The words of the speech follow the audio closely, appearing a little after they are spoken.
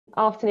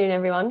Afternoon,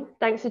 everyone.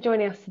 Thanks for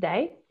joining us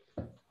today.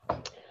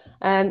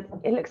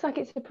 It looks like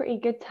it's a pretty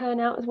good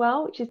turnout as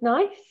well, which is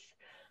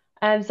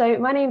nice. So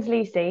my name's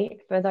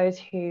Lucy, for those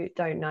who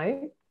don't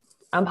know.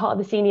 I'm part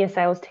of the senior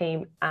sales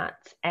team at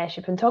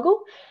Airship and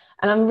Toggle,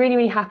 and I'm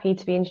really happy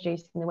to be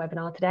introducing the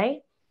webinar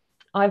today.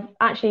 I've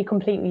actually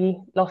completely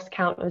lost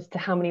count as to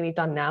how many we've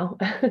done now.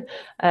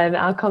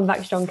 Our Come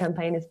Back Strong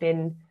campaign has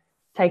been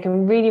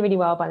taken really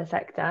well by the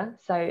sector.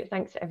 So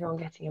thanks to everyone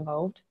getting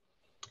involved.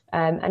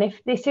 And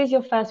if this is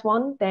your first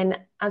one, then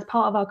as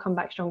part of our Come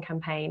Back Strong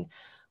campaign,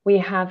 we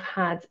have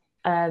had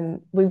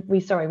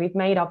we've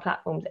made our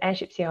platforms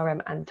Airship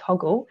CRM and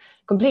Toggle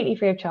completely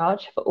free of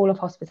charge for all of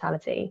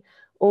hospitality,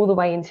 all the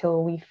way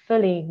until we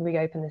fully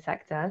reopen the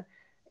sector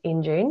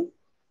in June.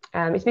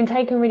 It's been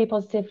taken really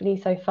positively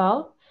so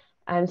far.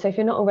 So if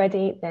you're not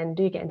already, then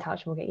do get in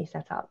touch and we'll get you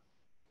set up.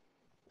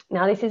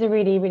 Now, this is a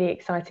really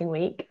exciting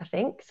week, I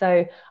think.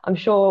 So I'm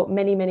sure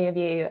many of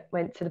you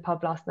went to the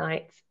pub last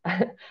night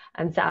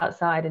and sat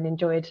outside and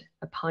enjoyed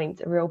a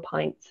real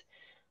pint.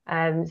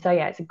 So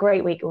yeah, it's a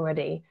great week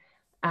already.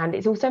 And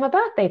it's also my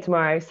birthday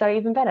tomorrow, so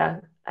even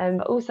better.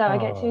 But also I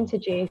get to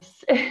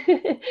introduce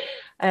Vita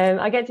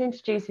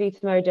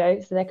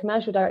Mojo, so their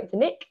commercial director,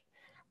 Nick,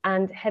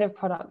 and head of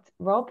product,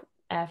 Rob,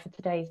 for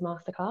today's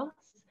masterclass.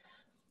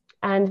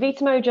 And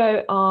Vita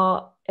Mojo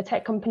are a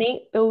tech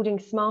company building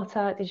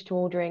smarter digital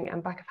ordering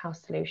and back of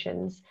house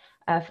solutions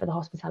for the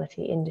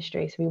hospitality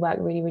industry. So we work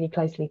really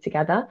closely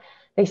together.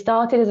 They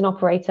started as an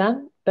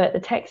operator, but the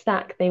tech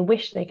stack they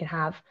wish they could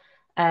have,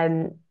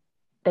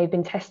 they've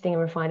been testing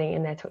and refining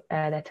in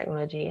their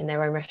technology in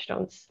their own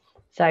restaurants.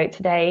 So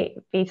today,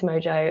 Vita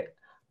Mojo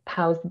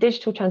powers the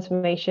digital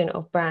transformation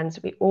of brands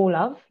we all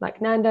love,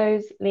 like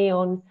Nando's,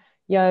 Leon,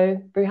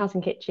 Yo, Brewhouse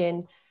and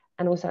Kitchen,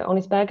 and also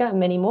Honest Burger, and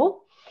many more.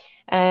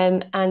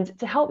 And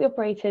to help the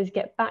operators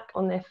get back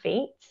on their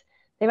feet,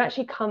 they've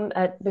actually come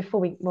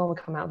while we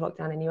come out of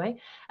lockdown anyway.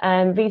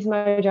 Vita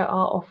Mojo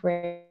are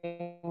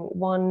offering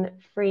 1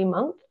 free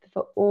month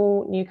for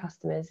all new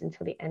customers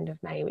until the end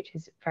of May, which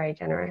is very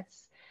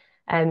generous.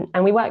 And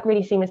we work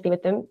really seamlessly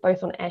with them,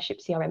 both on Airship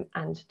CRM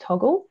and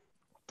Toggle.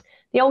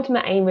 The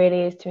ultimate aim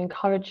really is to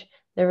encourage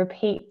the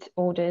repeat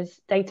orders,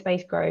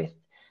 database growth,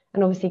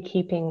 and obviously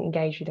keeping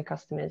engaged with the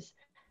customers.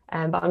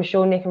 But I'm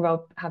sure Nick and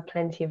Rob have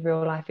plenty of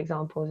real life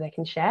examples they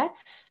can share.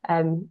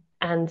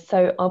 And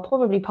so I'll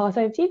probably pass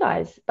over to you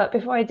guys. But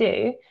before I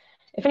do,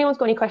 if anyone's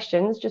got any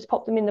questions, just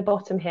pop them in the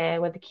bottom here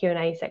where the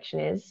Q&A section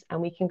is, and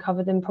we can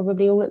cover them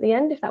probably all at the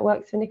end, if that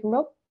works for Nick and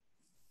Rob.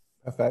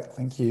 Perfect,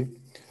 thank you.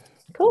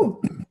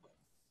 Cool.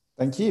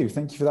 Thank you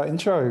for that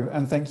intro,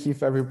 and thank you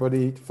for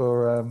everybody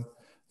for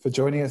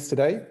joining us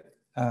today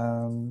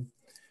on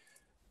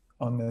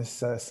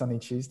this sunny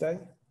Tuesday.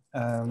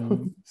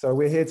 So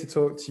we're here to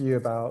talk to you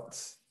about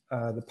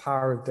the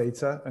power of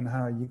data and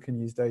how you can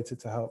use data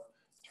to help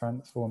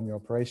transform your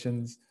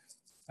operations.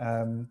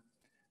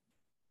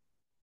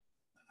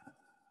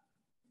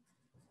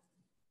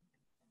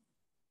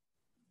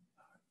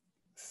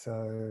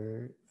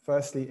 So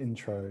firstly,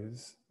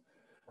 intros.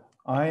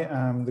 I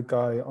am the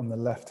guy on the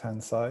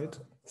left-hand side.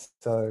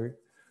 So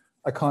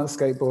I can't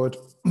skateboard,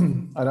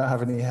 I don't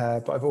have any hair,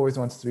 but I've always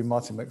wanted to be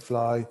Martin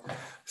McFly,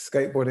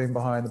 skateboarding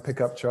behind the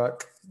pickup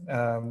truck.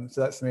 So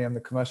that's me. I'm the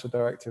commercial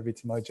director of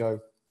Vita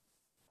Mojo.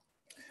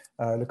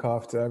 I look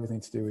after everything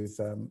to do with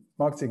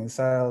marketing and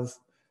sales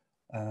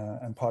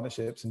and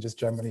partnerships, and just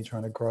generally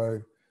trying to grow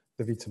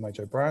the Vita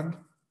Mojo brand.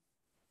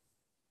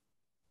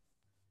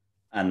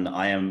 And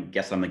I'm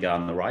the guy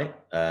on the right.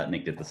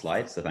 Nick did the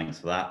slides, so thanks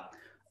for that.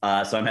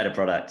 So I'm head of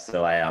product,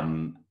 so I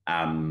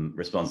am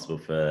responsible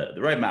for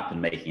the roadmap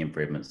and making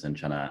improvements and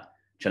trying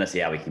to see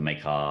how we can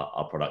make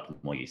our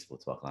product more useful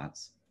to our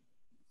clients.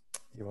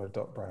 You are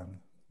Dot Brown,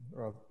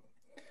 Rob.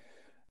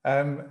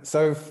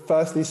 So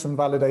firstly, some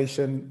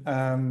validation.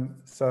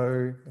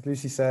 So as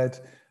Lucy said,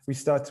 we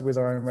started with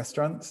our own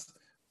restaurants.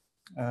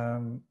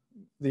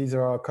 These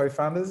are our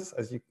co-founders,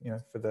 as you know,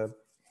 for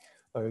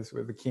those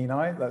with the keen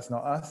eye, that's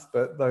not us,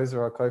 but those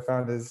are our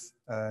co-founders,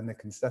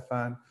 Nick and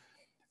Stefan.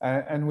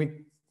 And we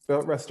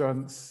built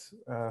restaurants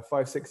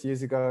 5-6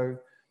 years ago,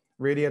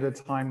 really at a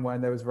time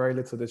when there was very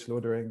little digital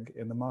ordering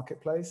in the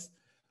marketplace.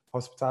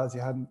 Hospitality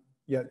hadn't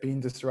yet been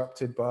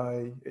disrupted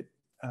by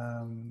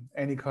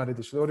any kind of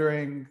digital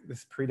ordering.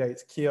 This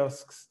predates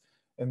kiosks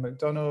in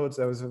McDonald's.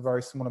 There was a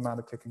very small amount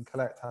of click and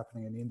collect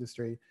happening in the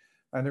industry.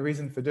 And the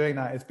reason for doing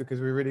that is because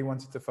we really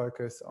wanted to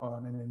focus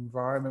on an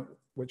environment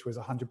which was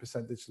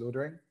 100% digital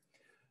ordering.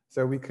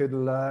 So we could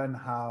learn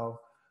how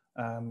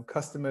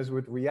customers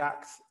would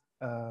react,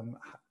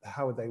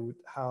 how they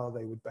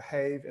would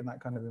behave in that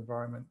kind of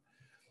environment.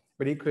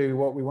 But equally,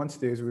 what we wanted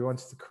to do is we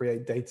wanted to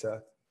create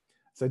data.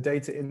 So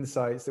data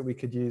insights that we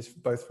could use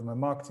both from a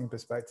marketing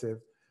perspective.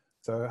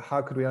 So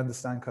how could we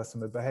understand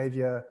customer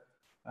behavior?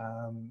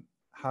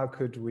 How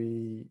could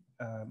we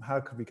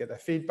get their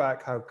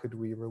feedback? How could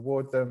we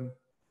reward them?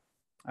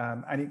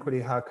 And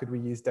equally, how could we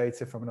use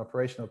data from an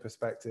operational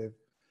perspective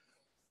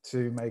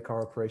to make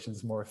our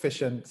operations more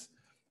efficient?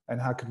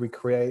 And how could we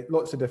create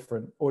lots of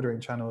different ordering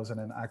channels and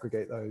then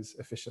aggregate those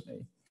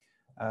efficiently?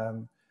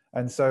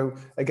 And so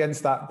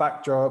against that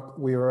backdrop,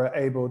 we were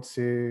able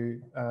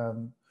to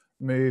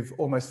move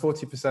almost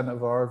 40%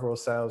 of our overall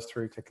sales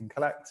through click and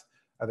collect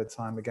at a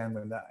time, again,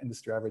 when that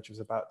industry average was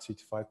about 2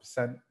 to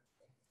 5%.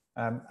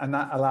 And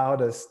that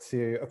allowed us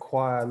to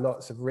acquire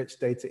lots of rich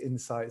data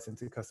insights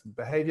into customer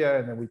behavior.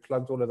 And then we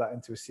plugged all of that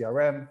into a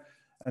CRM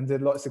and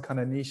did lots of kind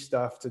of niche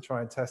stuff to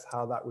try and test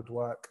how that would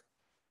work.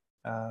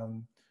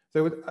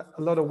 So with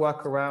a lot of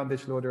work around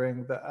digital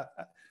ordering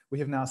that we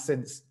have now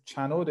since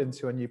channeled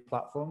into a new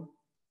platform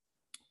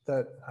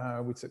that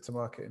we took to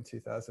market in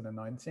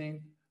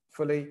 2019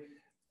 fully.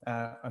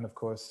 And of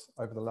course,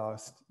 over the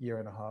last year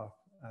and a half,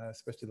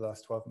 especially the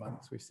last 12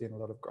 months, we've seen a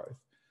lot of growth.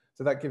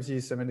 So that gives you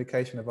some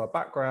indication of our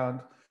background.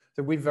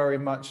 So we very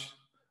much,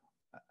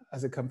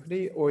 as a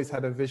company, always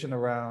had a vision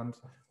around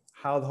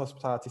how the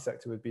hospitality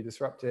sector would be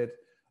disrupted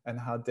and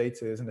how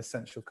data is an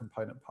essential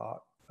component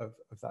part of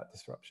that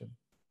disruption.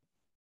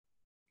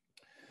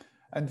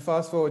 And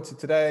fast forward to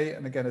today,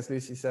 and again, as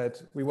Lucy said,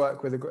 we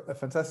work with a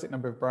fantastic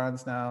number of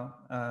brands now.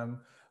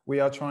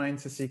 We are trying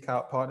to seek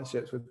out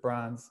partnerships with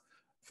brands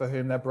for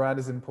whom their brand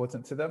is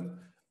important to them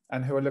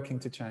and who are looking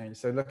to change.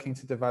 So looking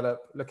to develop,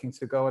 looking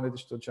to go on a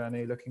digital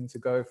journey, looking to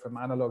go from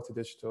analog to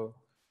digital.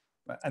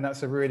 And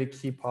that's a really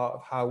key part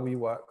of how we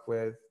work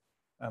with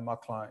our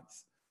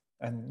clients.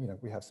 And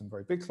we have some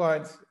very big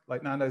clients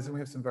like Nando's, and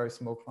we have some very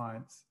small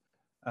clients.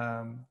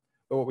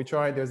 But what we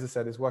try and do, as I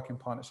said, is work in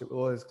partnership with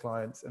all those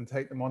clients and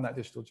take them on that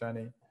digital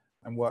journey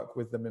and work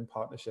with them in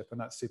partnership.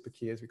 And that's super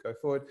key as we go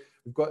forward.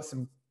 We've got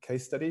some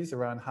case studies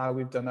around how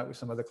we've done that with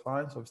some other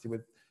clients, obviously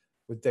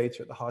with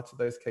data at the heart of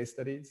those case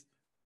studies.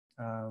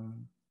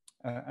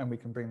 And we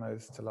can bring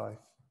those to life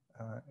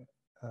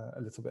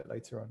a little bit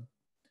later on.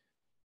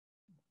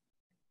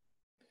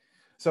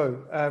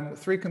 So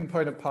 3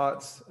 component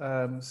parts.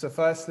 So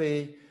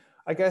firstly,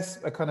 I guess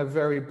a kind of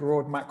very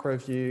broad macro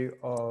view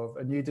of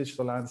a new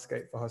digital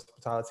landscape for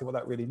hospitality, what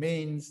that really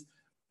means.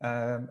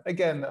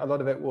 Again, a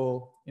lot of it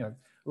will, a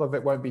lot of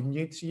it won't be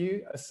new to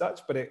you as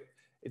such, but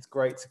it's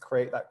great to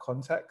create that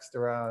context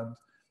around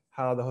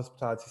how the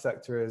hospitality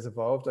sector has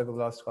evolved over the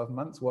last 12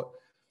 months, what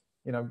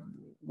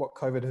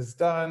COVID has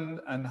done,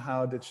 and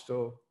how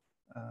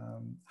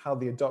how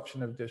the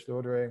adoption of digital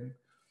ordering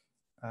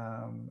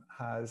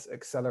has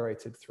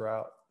accelerated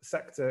throughout the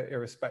sector,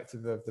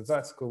 irrespective of the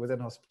vertical within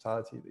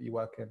hospitality that you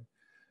work in.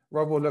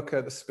 Rob will look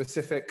at the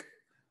specific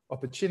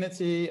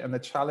opportunity and the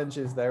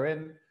challenges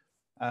therein,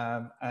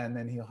 and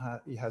then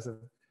he has a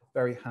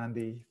very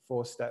handy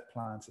 4-step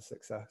plan to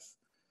success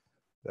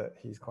that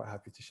he's quite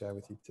happy to share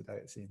with you today,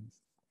 it seems.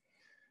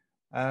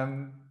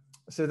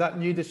 So that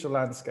new digital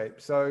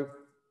landscape. So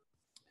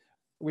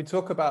we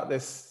talk about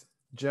this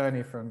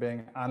journey from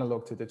being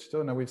analog to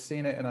digital. Now, we've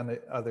seen it in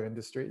other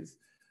industries.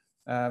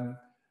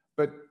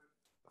 But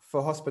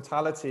for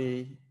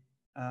hospitality,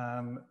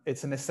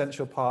 it's an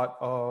essential part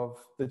of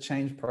the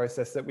change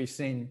process that we've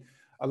seen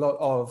a lot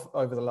of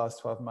over the last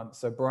 12 months.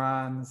 So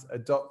brands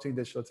adopting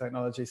digital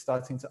technology,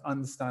 starting to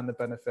understand the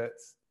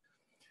benefits.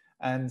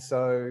 And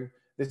so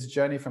this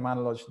journey from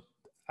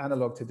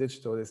analog to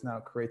digital is now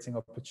creating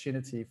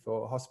opportunity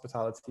for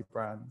hospitality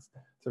brands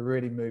to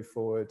really move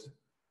forward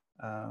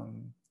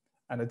and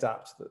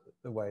adapt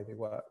the way they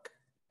work.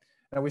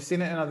 Now, we've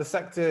seen it in other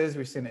sectors.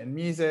 We've seen it in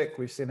music.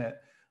 We've seen it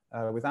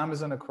with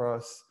Amazon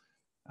across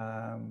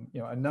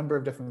a number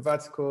of different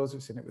verticals.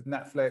 We've seen it with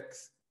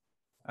Netflix.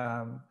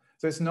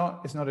 So it's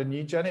not a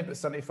new journey, but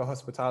certainly for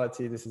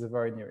hospitality, this is a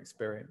very new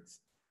experience.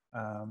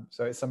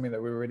 So it's something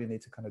that we really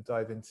need to kind of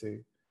dive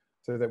into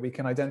so that we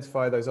can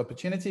identify those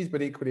opportunities,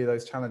 but equally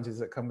those challenges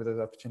that come with those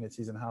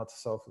opportunities and how to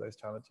solve for those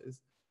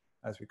challenges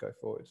as we go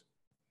forward.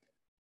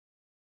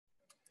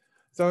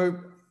 So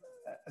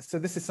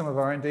this is some of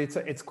our own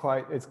data. It's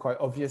quite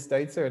obvious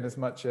data in as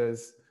much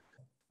as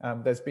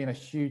there's been a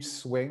huge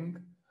swing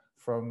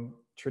from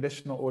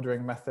traditional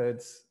ordering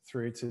methods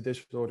through to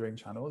digital ordering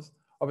channels.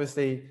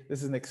 Obviously,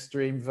 this is an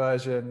extreme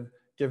version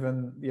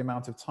given the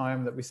amount of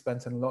time that we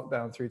spent in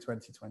lockdown through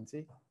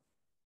 2020.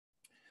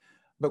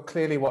 But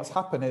clearly what's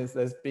happened is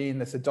there's been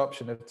this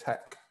adoption of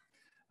tech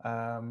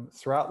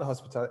throughout the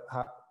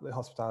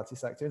hospitality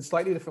sector in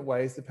slightly different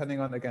ways, depending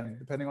on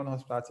the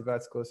hospitality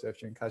vertical. So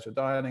if you're in casual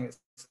dining, it's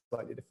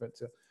slightly different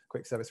to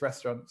quick service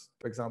restaurants,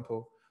 for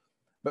example.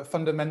 But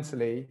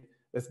fundamentally,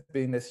 there's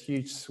been this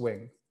huge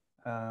swing,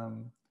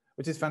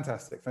 which is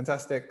fantastic.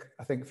 Fantastic,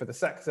 I think, for the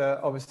sector,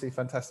 obviously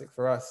fantastic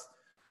for us,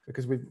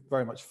 because we've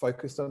very much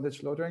focused on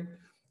digital ordering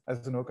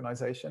as an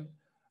organization.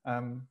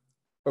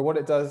 But what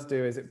it does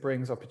do is it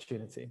brings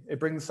opportunity. It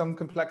brings some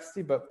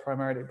complexity, but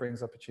primarily it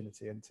brings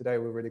opportunity. And today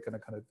we're really going to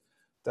kind of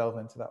delve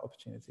into that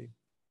opportunity.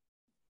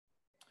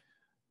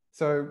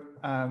 So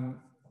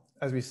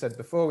as we said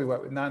before, we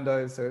work with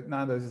Nando. So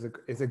Nando's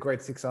is a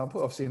great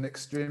example, obviously an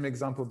extreme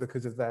example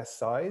because of their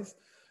size,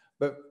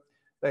 but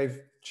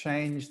they've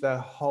changed their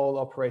whole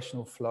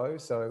operational flow.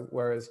 So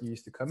whereas you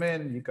used to come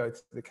in, you go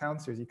to the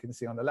counter, as you can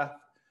see on the left,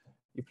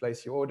 you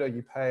place your order,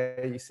 you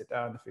pay, you sit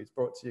down, the food's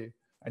brought to you,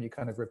 and you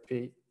kind of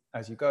repeat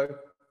as you go.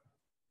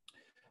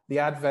 The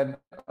advent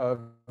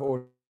of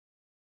ordering,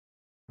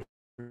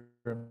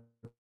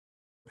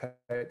 pay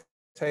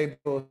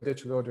table,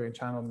 digital ordering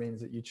channel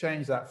means that you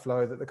change that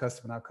flow, that the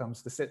customer now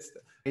comes to sit,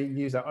 they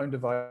use their own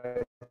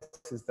device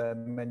as their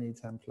menu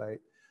template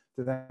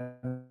to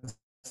then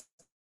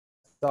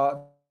start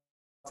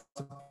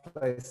to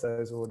place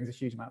those orders. A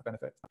huge amount of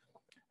benefit,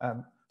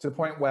 to the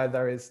point where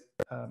there is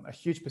a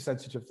huge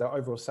percentage of their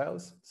overall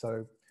sales,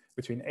 so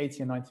between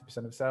 80 and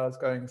 90% of sales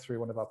going through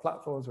one of our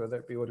platforms, whether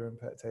it be order and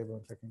pay at table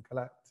and click and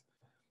collect.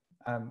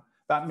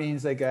 That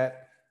means they've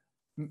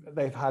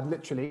had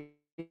literally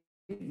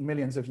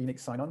millions of unique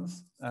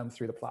sign-ons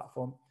through the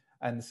platform,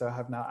 and so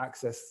have now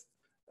accessed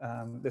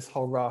this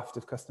whole raft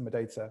of customer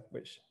data,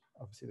 which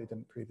obviously they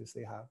didn't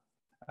previously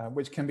have,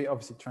 which can be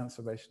obviously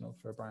transformational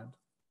for a brand.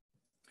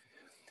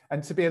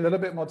 And to be a little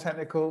bit more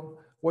technical,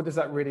 what does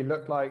that really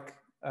look like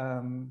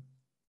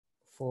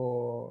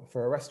for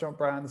a restaurant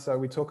brand? So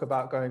we talk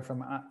about going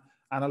from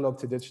analog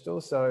to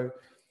digital,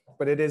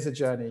 but it is a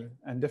journey,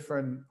 and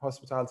different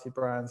hospitality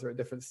brands are at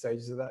different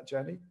stages of that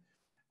journey.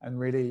 And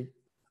really,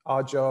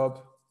 our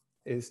job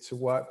is to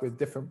work with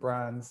different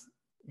brands,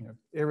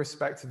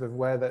 irrespective of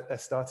where their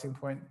starting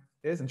point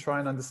is, and try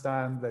and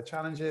understand their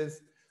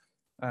challenges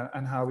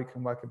and how we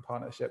can work in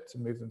partnership to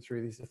move them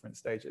through these different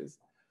stages.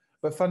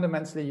 But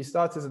fundamentally, you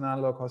start as an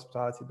analog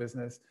hospitality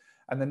business,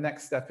 and the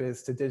next step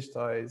is to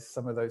digitize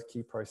some of those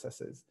key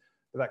processes.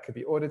 So that could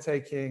be order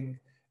taking,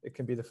 it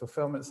can be the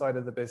fulfillment side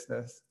of the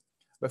business.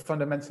 But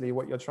fundamentally,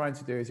 what you're trying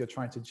to do is you're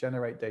trying to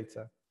generate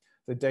data.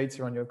 The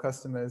data on your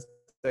customers,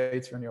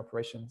 data on your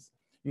operations.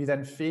 You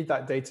then feed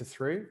that data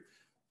through,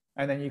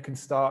 and then you can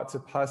start to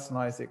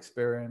personalize the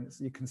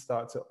experience. You can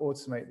start to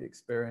automate the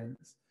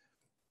experience.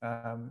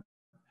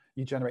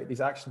 You generate these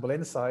actionable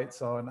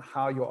insights on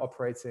how you're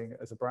operating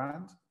as a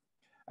brand.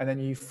 And then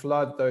you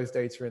flood those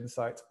data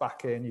insights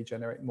back in, you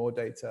generate more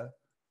data.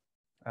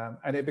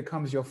 And it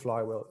becomes your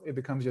flywheel. It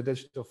becomes your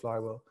digital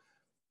flywheel.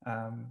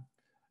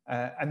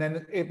 And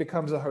then it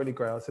becomes a holy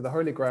grail. So the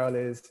holy grail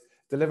is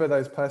deliver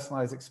those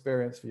personalized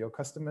experience for your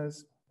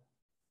customers.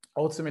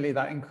 Ultimately,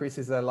 that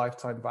increases their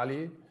lifetime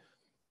value.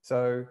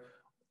 So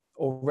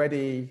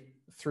already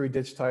through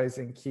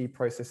digitizing key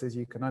processes,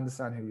 you can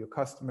understand who your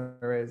customer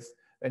is,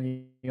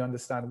 and you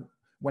understand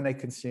when they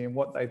consume,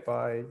 what they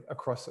buy,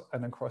 across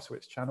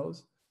which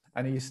channels.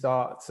 And you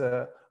start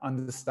to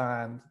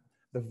understand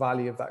the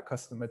value of that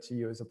customer to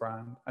you as a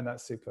brand. And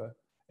that's super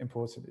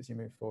important as you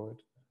move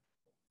forward.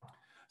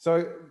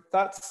 So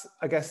that's,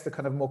 I guess, the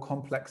kind of more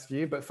complex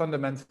view, but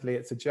fundamentally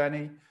it's a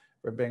journey.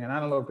 We're being an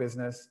analog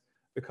business,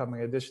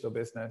 becoming a digital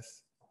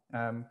business.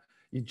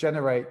 You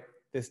generate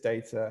this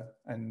data,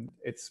 and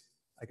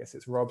I guess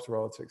it's Rob's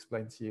role to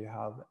explain to you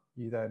how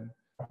you then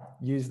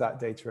use that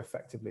data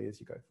effectively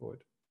as you go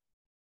forward.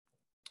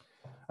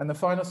 And the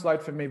final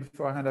slide for me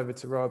before I hand over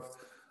to Rob.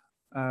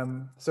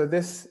 So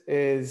this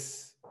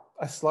is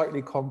a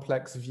slightly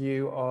complex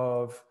view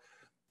of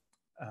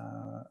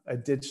a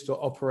digital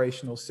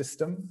operational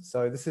system.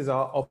 So this is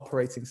our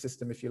operating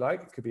system, if you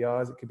like. It could be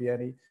ours, it could be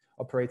any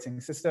operating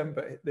system,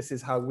 but this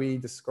is how we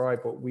describe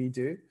what we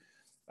do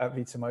at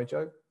Vita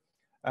Mojo.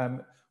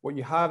 What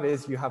you have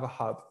is you have a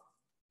hub.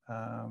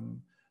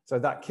 So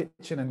that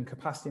kitchen and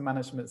capacity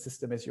management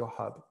system is your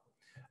hub.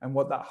 And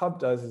what that hub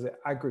does is it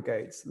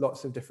aggregates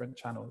lots of different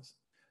channels.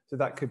 So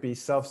that could be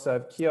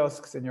self-serve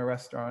kiosks in your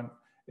restaurant.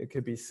 It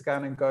could be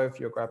scan and go for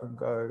your grab and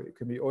go. It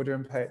could be order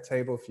and pay at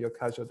table for your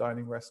casual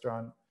dining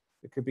restaurant.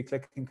 It could be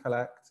click and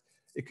collect.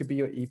 It could be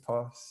your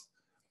EPOS.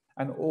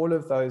 And all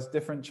of those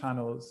different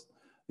channels,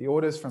 the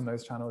orders from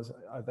those channels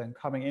are then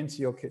coming into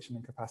your kitchen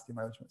and capacity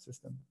management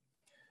system.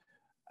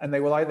 And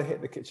they will either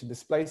hit the kitchen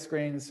display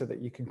screens so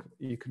that you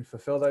can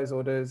fulfill those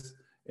orders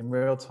in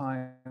real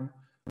time.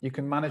 You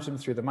can manage them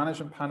through the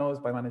management panels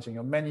by managing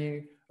your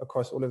menu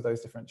across all of those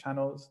different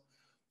channels.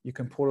 You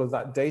can pull all of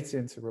that data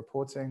into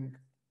reporting.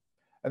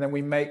 And then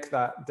we make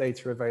that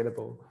data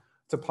available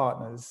to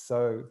partners.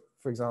 So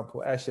for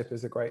example, Airship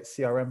is a great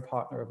CRM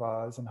partner of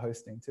ours and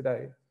hosting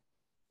today.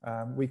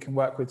 We can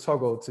work with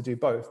Toggle to do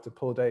both, to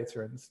pull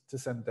data and to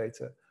send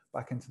data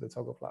back into the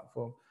Toggle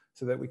platform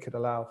so that we could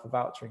allow for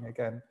vouchering,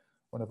 again,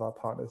 one of our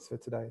partners for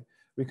today.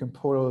 We can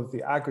pull all of the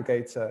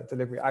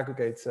delivery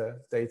aggregator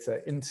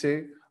data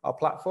into our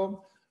platform.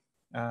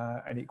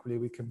 And equally,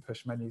 we can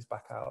push menus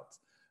back out.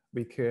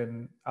 We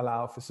can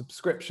allow for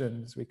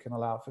subscriptions. We can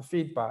allow for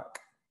feedback.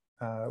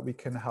 We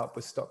can help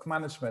with stock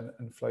management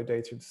and flow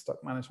data into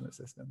stock management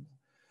systems.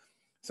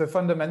 So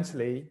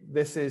fundamentally,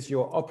 this is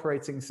your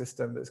operating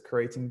system that's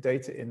creating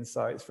data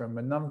insights from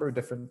a number of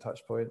different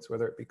touch points,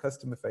 whether it be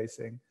customer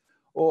facing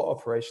or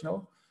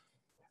operational.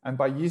 And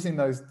by using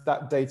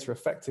that data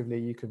effectively,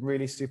 you can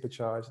really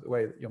supercharge the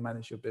way that you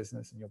manage your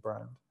business and your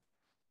brand.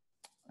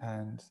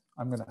 And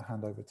I'm going to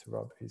hand over to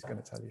Rob, who's going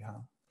to tell you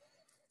how.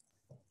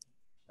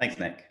 Thanks,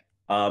 Nick.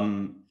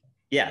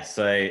 Yeah,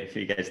 so if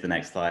you go to the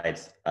next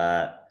slide,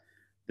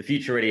 the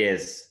future really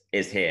is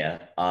here.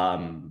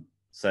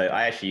 So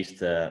I actually used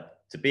to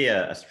be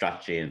a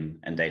strategy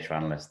and data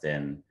analyst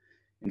in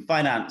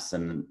finance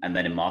and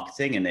then in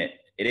marketing, and it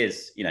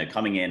is,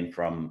 coming in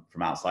from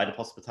outside of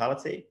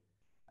hospitality.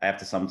 I have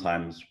to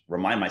sometimes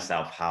remind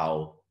myself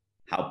how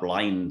how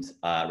blind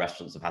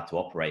restaurants have had to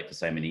operate for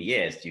so many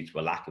years due to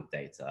a lack of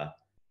data.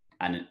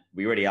 And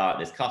we really are at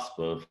this cusp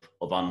of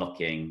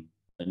unlocking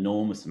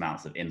enormous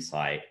amounts of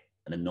insight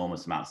and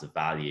enormous amounts of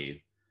value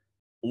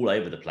all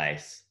over the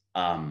place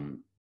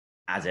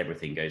as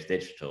everything goes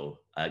digital.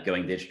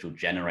 Going digital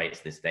generates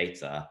this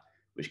data,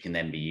 which can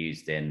then be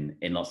used in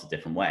lots of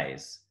different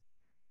ways.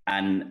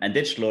 And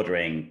digital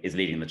ordering is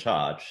leading the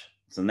charge.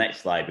 So the next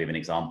slide, we have an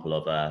example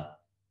of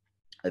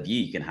a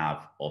view you can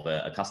have of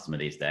a customer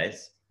these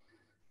days.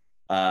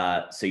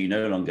 So you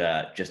no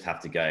longer just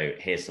have to go,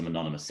 here's some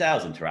anonymous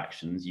sales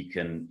interactions. You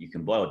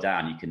can boil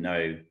down, you can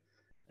know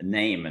a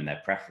name and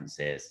their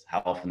preferences,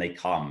 how often they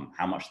come,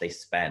 how much they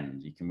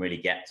spend. You can really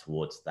get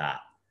towards that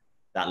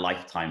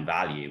lifetime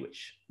value,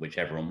 which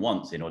everyone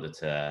wants in order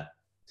to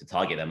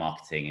target their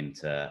marketing and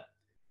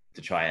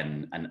to try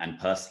and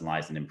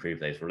personalize and improve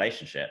those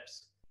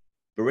relationships.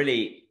 But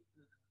really,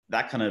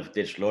 that kind of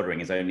digital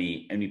ordering is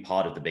only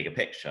part of the bigger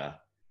picture.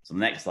 So on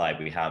the next slide,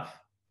 we have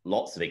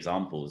lots of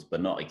examples,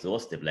 but not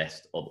exhaustive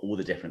list of all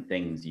the different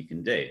things you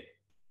can do.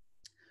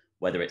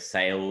 Whether it's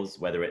sales,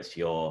 whether it's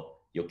your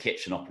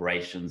kitchen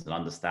operations and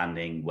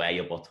understanding where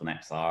your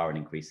bottlenecks are and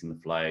increasing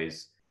the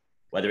flows,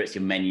 whether it's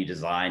your menu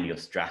design, your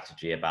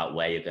strategy about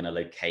where you're going to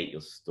locate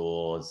your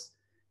stores,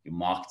 your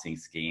marketing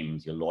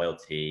schemes, your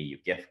loyalty, your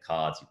gift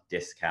cards, your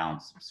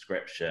discounts,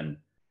 subscription.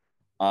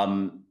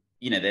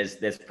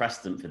 There's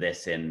precedent for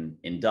this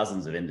in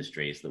dozens of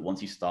industries, that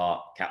once you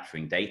start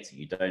capturing data,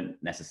 you don't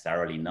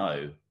necessarily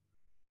know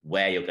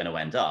where you're going to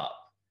end up,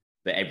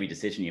 but every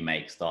decision you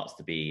make starts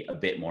to be a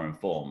bit more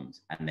informed,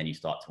 and then you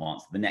start to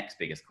answer the next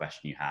biggest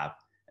question you have,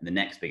 and the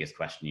next biggest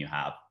question you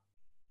have,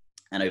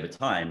 and over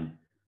time,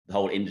 the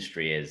whole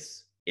industry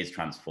is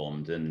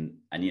transformed. And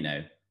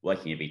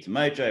working at Vita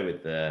Mojo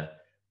with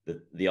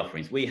the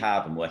offerings we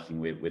have, and working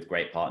with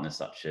great partners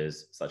such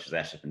as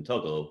Airship and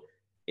Toggle,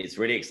 it's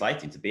really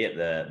exciting to be at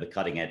the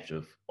cutting edge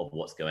of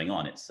what's going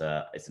on. It's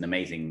an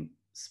amazing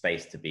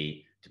space to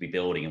be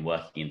building and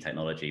working in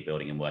technology,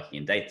 building and working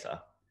in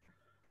data.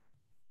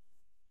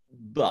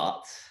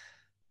 But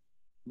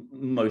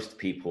most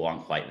people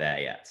aren't quite there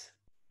yet.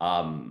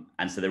 And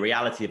so the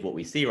reality of what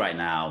we see right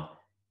now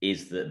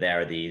is that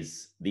there are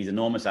these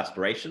enormous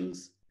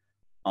aspirations,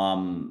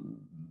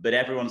 but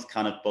everyone's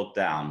kind of bogged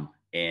down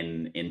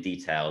in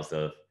details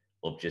of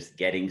just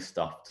getting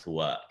stuff to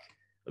work,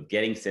 of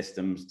getting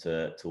systems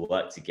to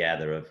work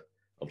together,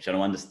 of trying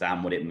to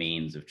understand what it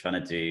means, of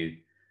trying to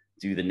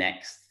do the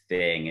next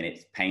thing. And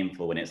it's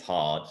painful and it's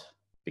hard,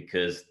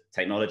 because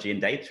technology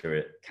and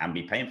data can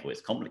be painful.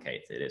 It's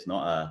complicated. It's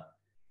not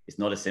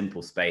a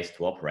simple space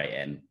to operate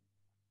in.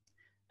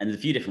 And there's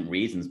a few different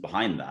reasons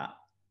behind that.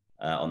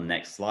 On the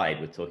next slide,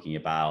 we're talking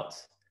about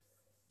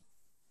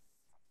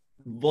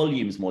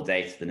volumes more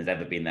data than has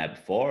ever been there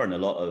before. And a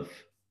lot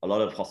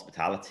of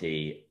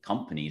hospitality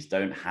companies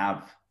don't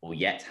have or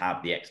yet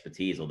have the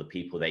expertise or the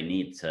people they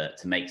need to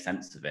make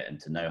sense of it and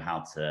to know how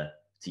to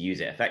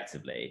use it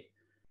effectively.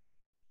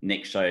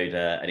 Nick showed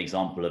an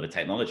example of a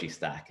technology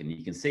stack, and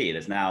you can see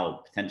there's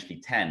now potentially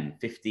 10,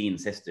 15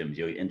 systems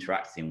you're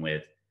interacting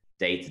with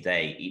day to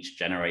day, each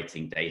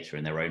generating data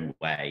in their own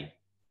way,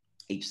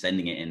 each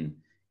sending it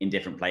in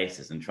different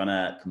places, and trying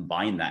to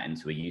combine that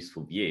into a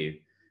useful view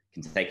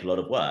can take a lot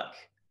of work.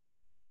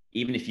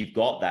 Even if you've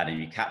got that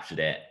and you captured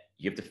it,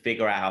 you have to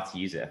figure out how to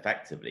use it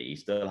effectively. You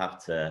still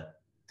have to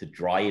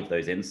drive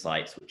those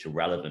insights which are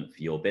relevant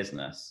for your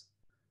business.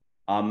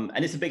 And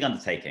it's a big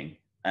undertaking,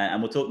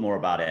 and we'll talk more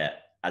about it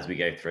as we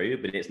go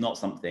through, but it's not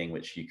something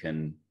which you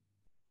can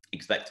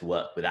expect to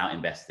work without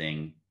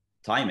investing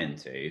time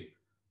into.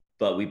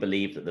 But we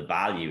believe that the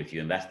value, if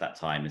you invest that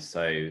time, is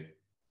so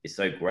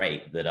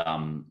great that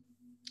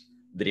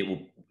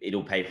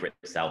it'll pay for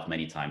itself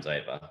many times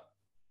over.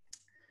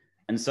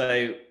 And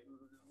so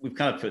we've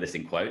kind of put this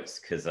in quotes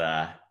because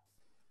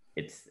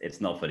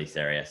it's not fully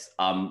serious.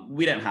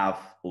 We don't have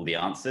all the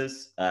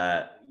answers.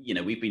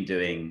 We've been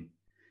doing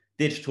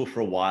digital for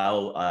a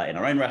while in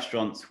our own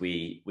restaurants.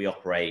 We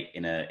operate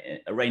in a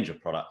range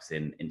of products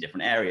in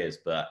different areas,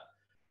 but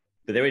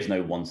there is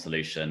no one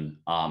solution.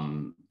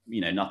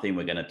 Nothing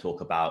we're going to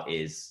talk about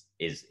is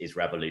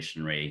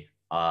revolutionary,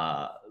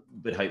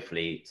 but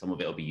hopefully some of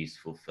it will be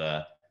useful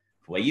for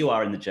where you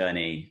are in the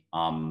journey,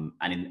 and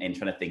in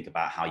trying to think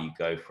about how you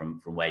go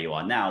from where you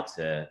are now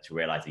to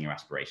realizing your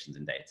aspirations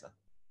in data.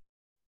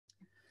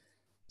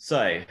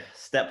 So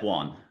step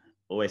one,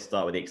 always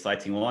start with the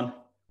exciting one: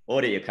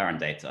 audit your current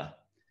data.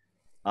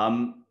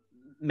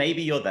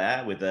 Maybe you're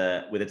there with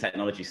a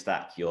technology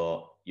stack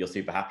you're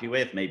super happy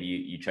with. Maybe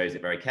you chose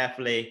it very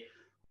carefully,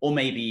 or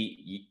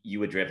maybe you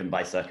were driven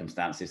by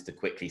circumstances to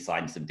quickly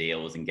sign some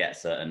deals and get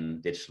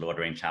certain digital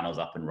ordering channels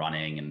up and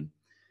running,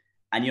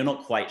 and you're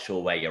not quite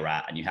sure where you're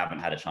at, and you haven't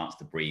had a chance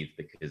to breathe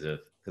because of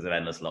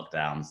endless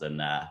lockdowns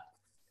and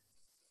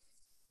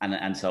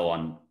so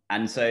on.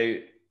 And so,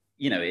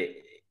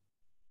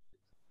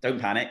 don't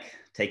panic,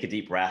 take a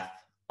deep breath,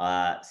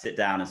 sit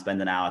down and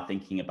spend an hour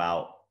thinking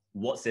about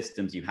what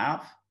systems you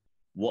have,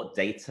 what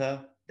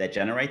data they're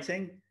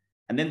generating,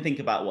 and then think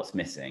about what's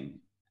missing.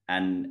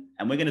 And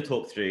we're going to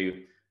talk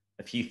through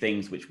a few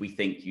things which we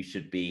think you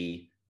should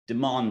be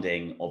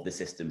demanding of the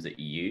systems that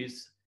you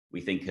use. We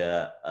think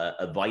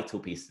a vital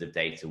piece of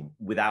data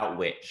without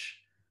which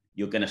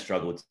you're going to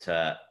struggle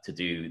to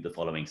do the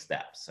following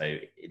steps. So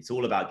it's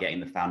all about getting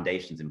the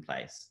foundations in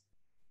place.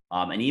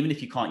 And even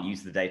if you can't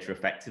use the data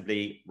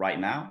effectively right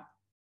now,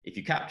 if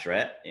you capture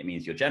it, it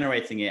means you're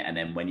generating it. And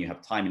then when you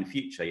have time in the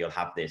future, you'll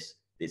have this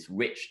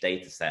rich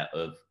data set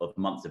of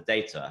months of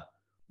data,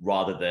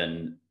 rather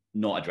than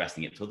not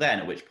addressing it till then,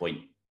 at which point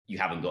you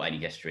haven't got any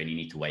history and you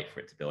need to wait for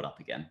it to build up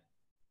again.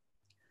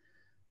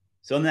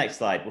 So on the next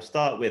slide, we'll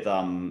start with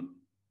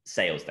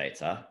sales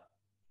data.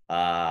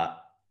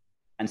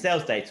 And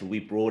sales data, we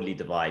broadly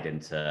divide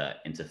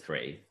into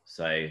three.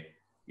 So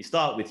you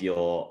start with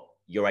your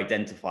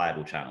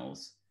identifiable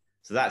channels.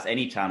 So that's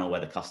any channel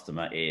where the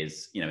customer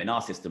is, in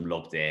our system,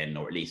 logged in,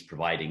 or at least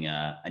providing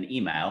an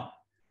email.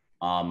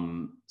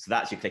 So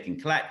that's your click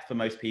and collect for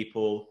most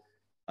people.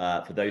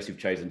 For those who've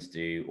chosen to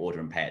do order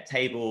and pay at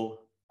table,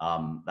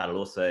 that'll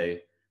also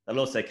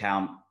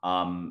count.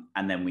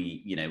 And then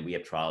we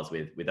have trials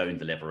with own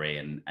delivery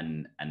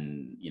and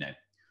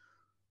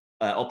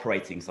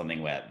operating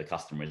something where the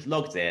customer is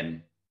logged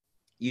in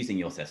using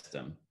your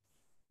system.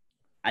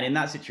 And in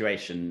that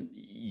situation,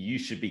 you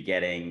should be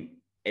getting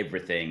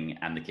everything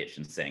and the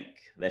kitchen sink.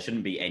 There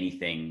shouldn't be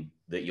anything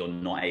that you're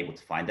not able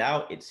to find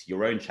out. It's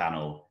your own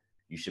channel.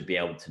 You should be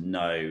able to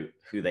know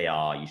who they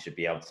are. You should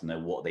be able to know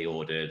what they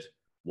ordered,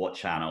 what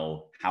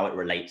channel, how it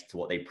relates to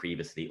what they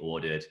previously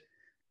ordered,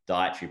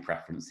 dietary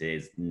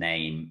preferences,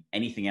 name,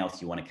 anything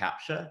else you want to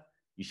capture,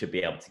 you should be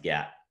able to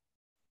get.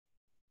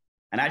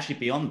 And actually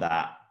beyond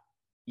that,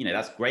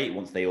 that's great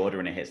once they order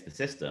and it hits the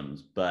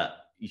systems,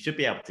 but you should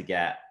be able to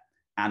get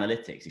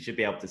analytics. You should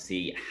be able to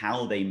see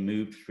how they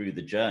moved through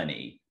the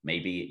journey.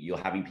 Maybe you're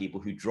having people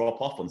who drop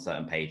off on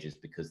certain pages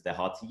because they're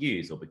hard to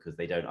use or because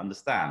they don't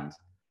understand.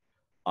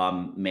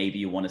 Maybe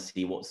you want to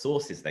see what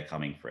sources they're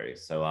coming through.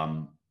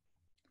 So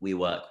we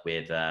work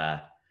with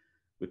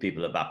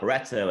people at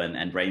Vaporetto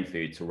and Brain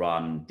Food to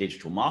run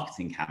digital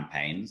marketing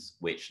campaigns,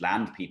 which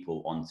land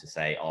people onto,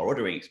 say, our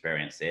ordering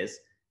experiences,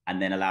 and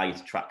then allow you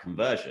to track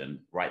conversion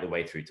right the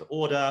way through to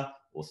order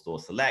or store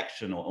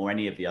selection or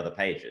any of the other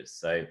pages.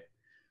 So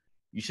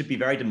you should be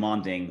very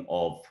demanding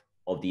of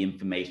the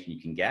information you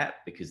can get,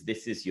 because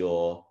this is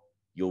your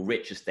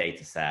richest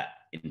data set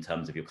in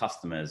terms of your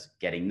customers,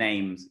 getting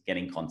names,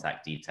 getting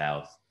contact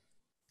details,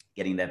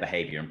 getting their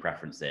behavior and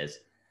preferences.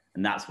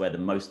 And that's where the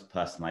most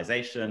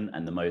personalization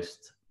and the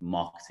most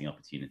marketing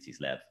opportunities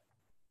live.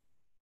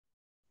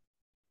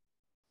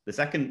 The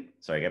second,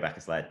 sorry, go back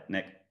a slide,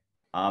 Nick.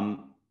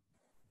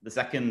 The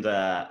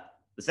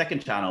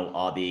second channel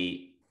are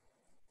the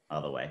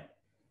other way.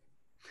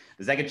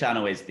 The second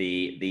channel is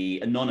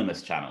the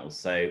anonymous channels.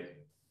 So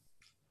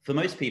for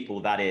most people,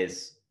 that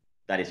is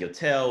your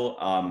till,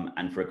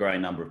 and for a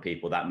growing number of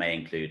people, that may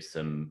include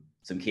some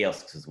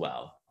kiosks as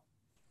well.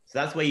 So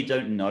that's where you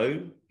don't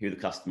know who the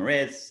customer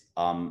is.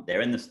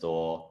 They're in the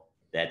store,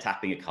 they're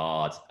tapping a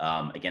card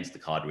against the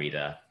card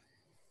reader.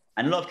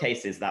 And in a lot of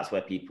cases, that's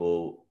where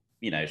people,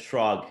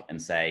 shrug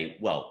and say,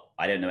 well,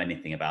 I don't know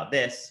anything about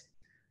this.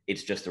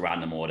 It's just a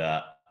random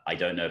order. I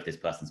don't know if this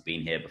person's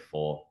been here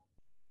before,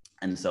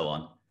 and so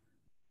on.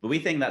 But we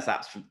think that's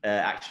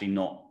actually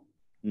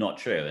not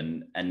true.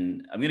 And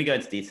I'm going to go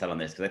into detail on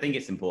this because I think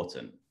it's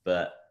important.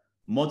 But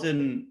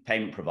modern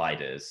payment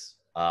providers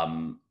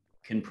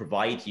can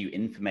provide you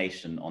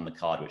information on the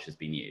card which has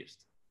been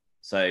used.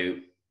 So,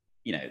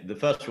 the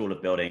first rule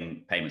of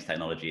building payments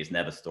technology is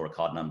never store a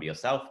card number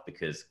yourself,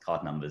 because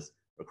card numbers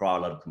require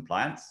a lot of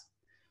compliance.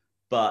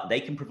 But they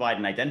can provide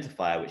an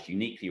identifier which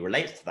uniquely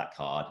relates to that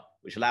card,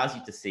 which allows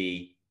you to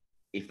see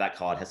if that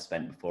card has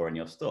spent before in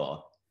your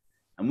store.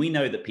 And we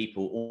know that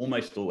people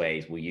almost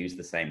always will use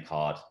the same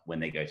card when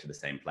they go to the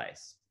same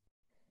place.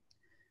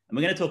 And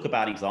we're going to talk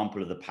about an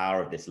example of the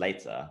power of this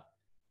later.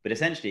 But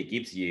essentially, it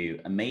gives you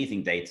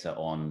amazing data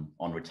on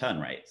return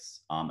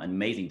rates,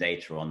 amazing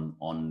data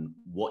on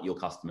what your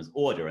customers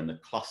order, and the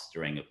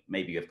clustering of,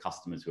 maybe you have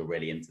customers who are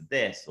really into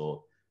this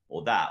or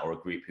that, or a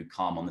group who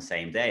come on the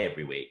same day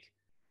every week.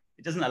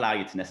 It doesn't allow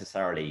you to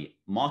necessarily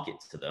market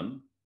to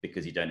them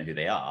because you don't know who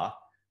they are,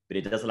 but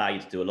it does allow you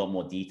to do a lot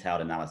more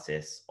detailed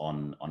analysis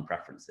on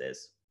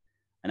preferences.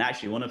 And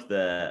actually, one of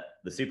the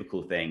super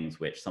cool things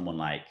which someone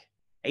like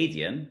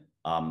Adyen,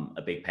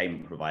 a big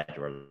payment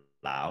provider,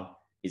 allow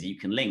is you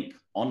can link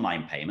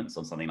online payments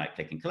on something like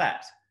click and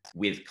collect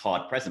with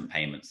card present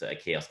payments at a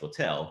kiosk or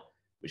till,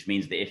 which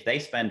means that if they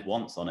spend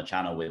once on a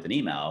channel with an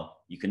email,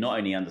 you can not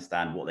only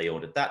understand what they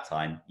ordered that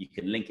time, you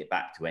can link it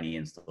back to any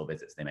in-store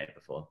visits they made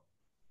before.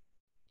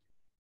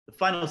 The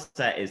final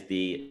set is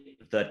the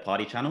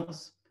third-party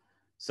channels.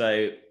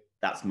 So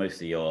that's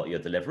mostly your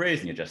deliveries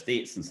and your Just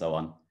Eats and so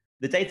on.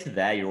 The data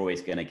there you're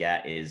always going to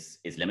get is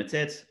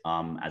limited,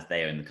 as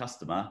they own the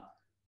customer,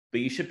 but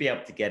you should be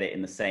able to get it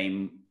in the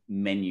same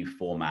menu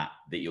format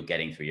that you're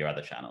getting through your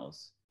other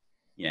channels.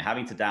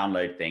 Having to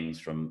download things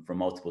from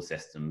multiple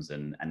systems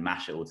and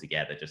mash it all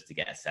together just to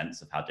get a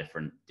sense of how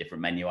different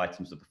menu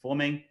items are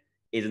performing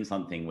isn't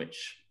something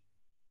which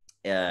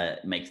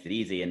makes it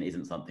easy and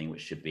isn't something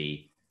which should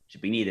be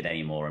needed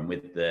anymore. And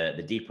with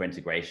the deeper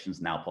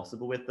integrations now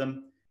possible with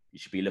them, you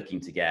should be looking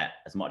to get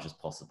as much as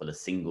possible a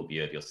single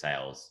view of your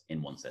sales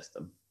in one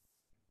system.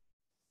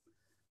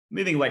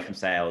 Moving away from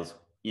sales,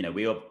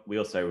 we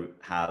also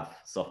have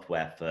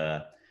software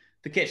for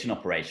kitchen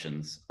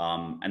operations,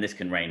 and this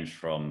can range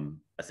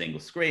from a single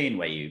screen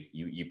where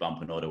you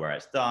bump an order where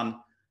it's done,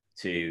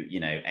 to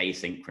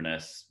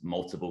asynchronous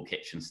multiple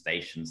kitchen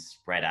stations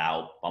spread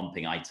out,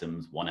 bumping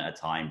items one at a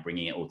time,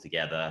 bringing it all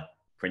together,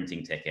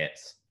 printing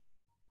tickets,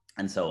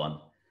 and so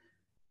on.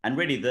 And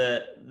really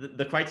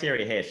the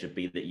criteria here should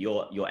be that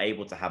you're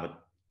able to have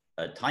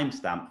a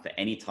timestamp for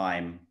any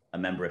time a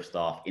member of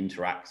staff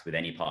interacts with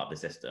any part of the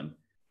system.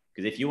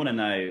 Because if you want to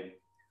know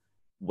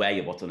where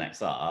your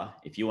bottlenecks are,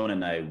 if you want to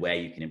know where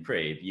you can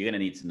improve, you're going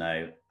to need to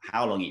know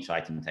how long each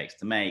item takes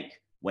to make,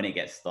 when it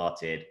gets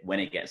started, when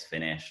it gets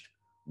finished,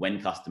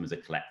 when customers are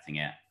collecting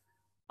it.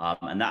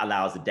 And that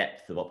allows a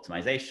depth of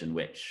optimization,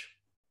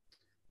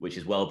 which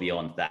is well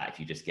beyond that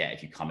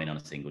if you come in on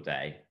a single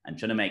day. And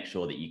trying to make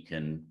sure that you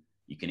can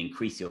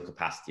increase your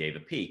capacity over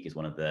peak is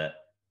one of the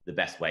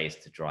best ways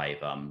to drive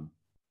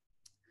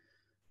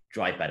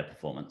better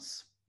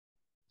performance.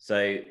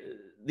 So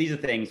these are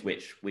things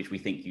which we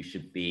think you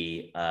should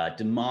be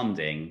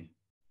demanding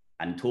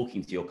and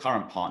talking to your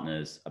current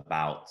partners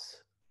about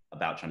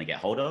trying to get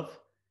hold of.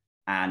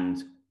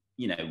 And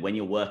when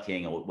you're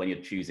working or when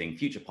you're choosing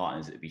future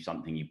partners, it would be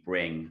something you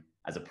bring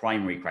as a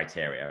primary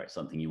criteria. It's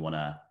something you want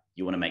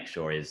to make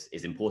sure is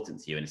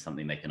important to you and is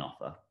something they can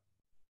offer.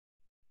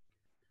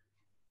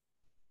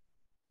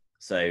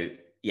 So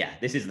yeah,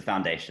 this is the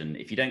foundation.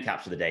 If you don't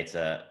capture the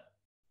data,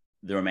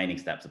 the remaining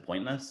steps are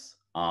pointless.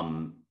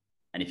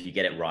 And if you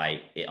get it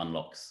right, it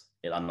unlocks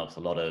a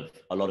lot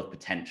of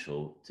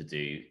potential to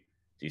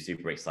do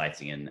super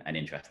exciting and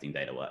interesting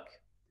data work.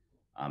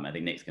 I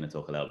think Nick's going to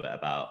talk a little bit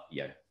about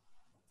Yo.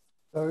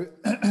 So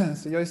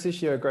Yo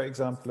Sushi are a great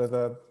example of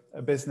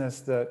a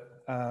business that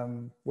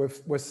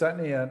was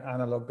certainly an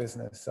analog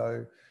business.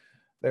 So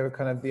they were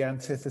kind of the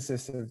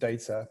antithesis of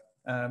data.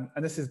 And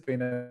this has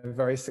been a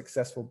very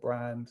successful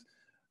brand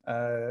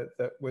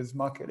that was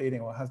market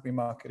leading or has been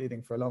market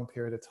leading for a long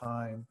period of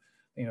time.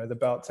 The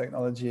belt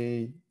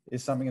technology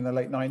is something in the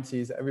late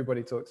 90s that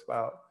everybody talks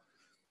about.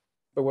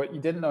 But what you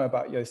didn't know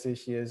about Yo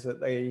Sushi is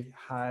that they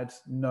had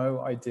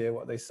no idea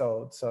what they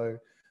sold. So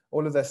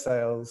all of their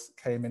sales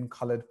came in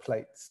colored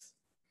plates.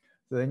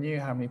 So they knew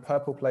how many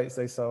purple plates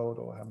they sold,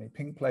 or how many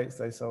pink plates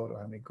they sold, or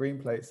how many green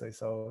plates they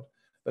sold,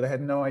 but they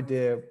had no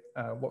idea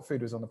what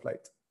food was on the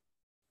plate.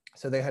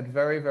 So they had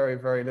very, very,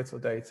 very little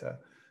data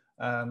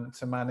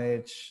to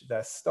manage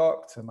their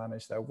stock, to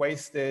manage their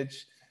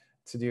wastage,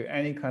 to do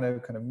any kind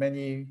of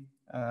menu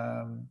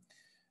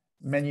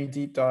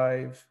deep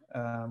dive.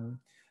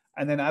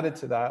 And then added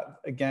to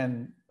that,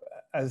 again,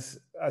 as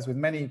with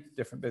many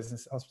different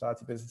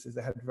hospitality businesses,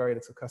 they had very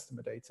little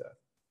customer data.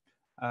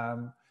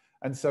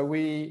 And so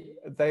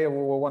they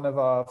were one of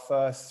our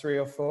first 3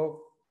 or 4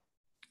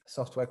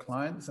 software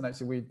clients. And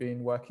actually we'd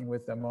been working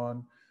with them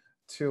on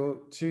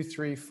 2,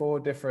 3, 4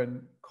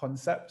 different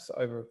concepts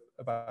over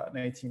about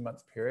an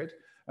 18-month period.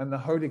 And the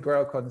holy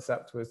grail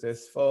concept was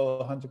this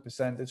full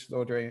 100% digital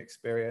ordering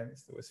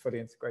experience that was fully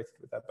integrated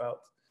with their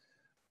belt,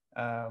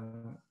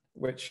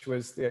 which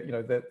was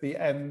the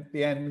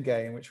end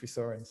game, which we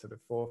saw in sort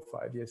of 4 or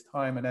 5 years'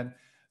 time. And then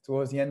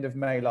towards the end of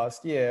May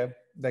last year,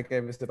 they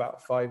gave us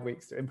about 5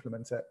 weeks to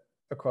implement it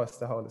across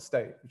the whole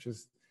estate, which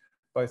was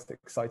both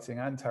exciting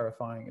and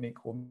terrifying in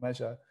equal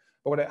measure.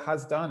 But what it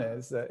has done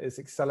is that it's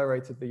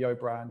accelerated the Yo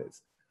brand.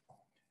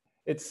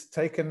 It's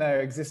taken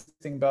their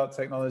existing belt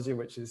technology,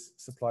 which is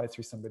supplied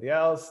through somebody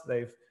else.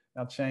 They've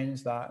now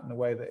changed that in the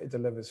way that it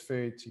delivers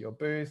food to your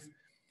booth.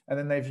 And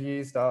then they've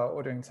used our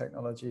ordering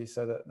technology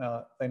so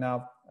that they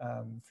now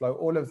flow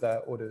all of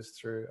their orders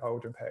through our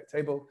order and pay at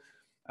table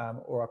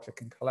or our click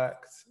and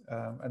collect.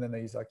 And then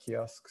they use our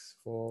kiosks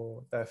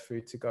for their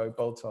food to go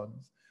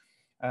bolt-ons.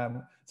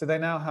 So they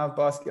now have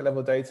basket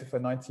level data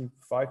for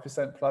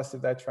 95% plus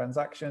of their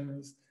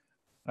transactions.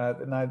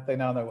 They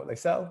now know what they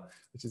sell,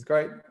 which is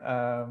great.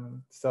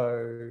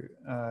 So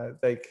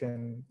they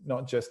can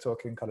not just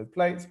talk in colored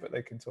plates, but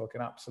they can talk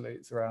in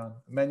absolutes around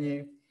the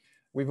menu.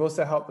 We've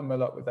also helped them a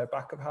lot with their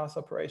back of house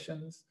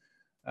operations.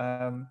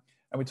 And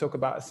we talk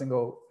about a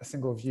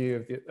single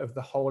view of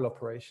the whole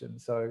operation.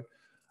 So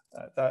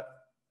that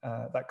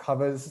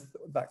covers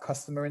that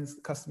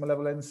customer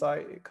level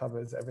insight. It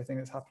covers everything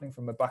that's happening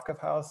from a back of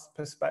house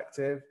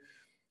perspective,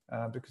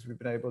 because we've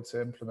been able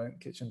to implement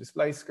kitchen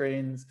display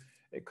screens.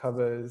 It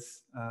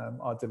covers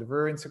our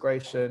Deliveroo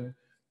integration,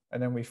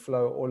 and then we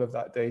flow all of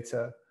that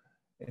data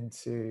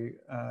into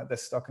the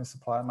stock and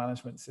supplier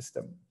management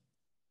system.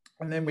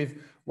 And then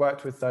we've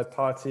worked with third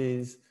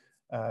parties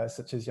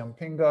such as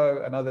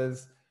Yumpingo and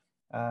others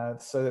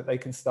so that they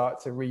can start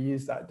to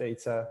reuse that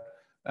data.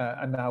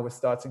 And now we're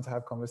starting to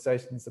have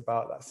conversations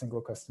about that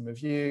single customer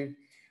view,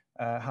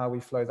 how we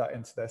flow that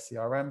into their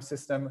CRM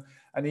system,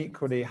 and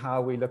equally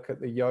how we look at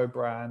the Yo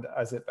brand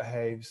as it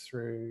behaves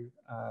through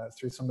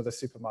some of the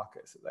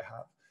supermarkets that they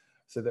have.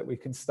 so that we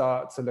can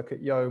start to look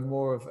at Yo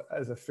more of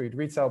as a food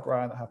retail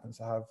brand that happens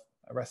to have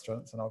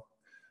restaurants. And I'll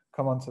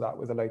come on to that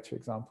with a later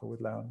example with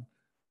Leon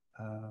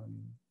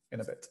in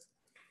a bit.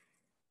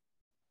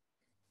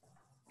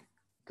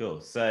 Cool.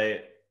 So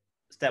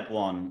step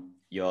one,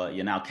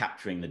 you're now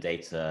capturing the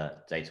data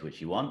which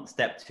you want.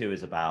 Step two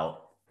is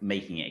about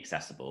making it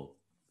accessible.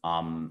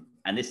 And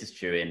this is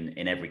true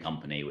in every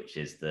company, which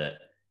is that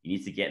you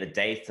need to get the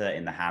data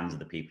in the hands of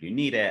the people who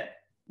need it,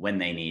 when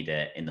they need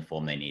it, in the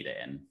form they need it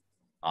in.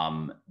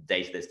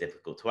 Data that's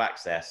difficult to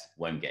access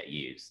won't get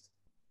used.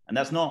 And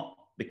that's not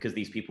because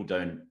these people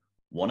don't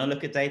want to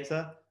look at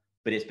data,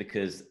 but it's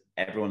because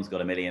everyone's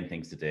got a million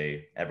things to do.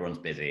 Everyone's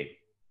busy.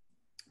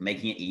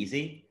 Making it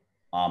easy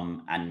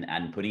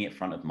and putting it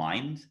front of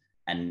mind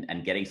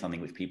and getting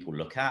something which people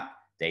look at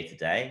day to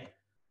day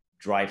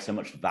drives so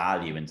much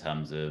value in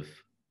terms of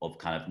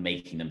kind of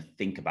making them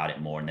think about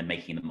it more and then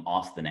making them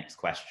ask the next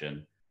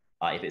question.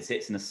 If it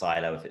sits in a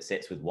silo, if it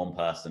sits with one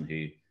person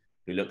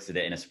who looks at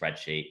it in a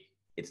spreadsheet,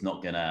 it's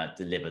not going to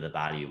deliver the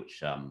value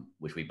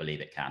which we believe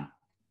it can.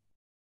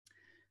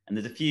 And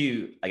there's a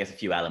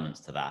few elements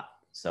to that.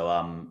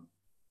 So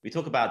we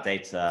talk about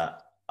data.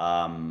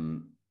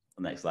 On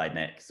the next slide,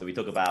 Nick. So we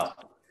talk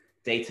about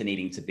data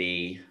needing to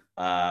be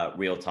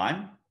real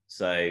time.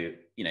 So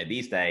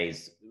these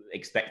days,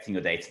 expecting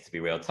your data to be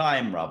real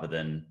time rather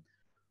than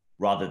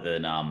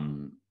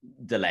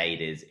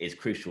delayed is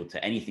crucial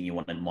to anything you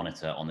want to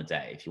monitor on the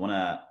day. If you want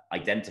to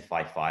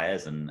identify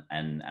fires and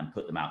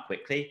put them out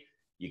quickly,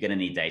 you're going to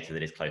need data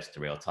that is close to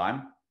real time.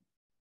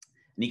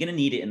 And you're going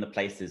to need it in the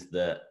places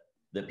that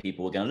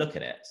people are going to look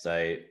at it.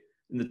 So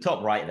in the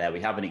top right there, we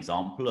have an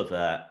example of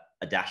a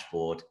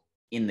dashboard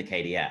in the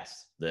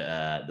KDS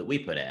that we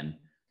put in.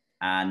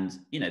 And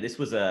this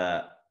was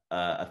a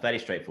fairly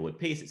straightforward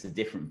piece. It's a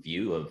different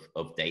view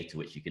of data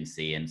which you can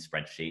see in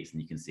spreadsheets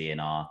and you can see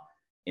in our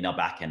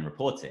back-end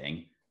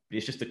reporting, but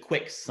it's just a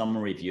quick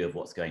summary view of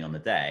what's going on the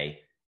day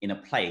in a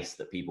place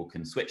that people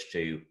can switch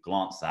to,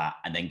 glance at,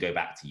 and then go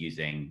back to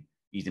using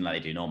like they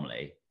do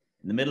normally.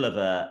 In the middle of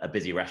a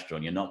busy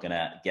restaurant, you're not going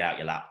to get out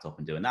your laptop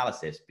and do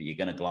analysis, but you're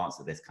going to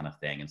glance at this kind of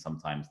thing, and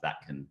sometimes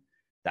that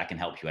can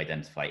help you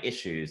identify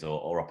issues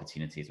or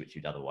opportunities which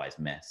you'd otherwise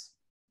miss.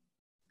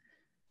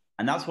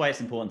 And that's why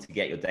it's important to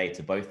get your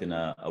data both in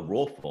a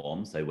raw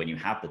form, so when you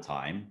have the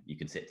time, you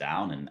can sit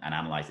down and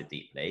analyze it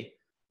deeply,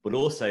 but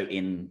also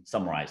in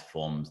summarized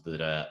forms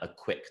that are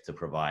quick to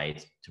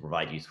provide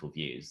useful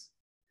views.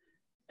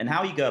 And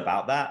how you go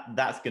about that,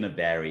 that's going to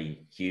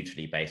vary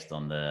hugely based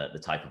on the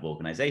type of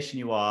organization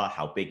you are,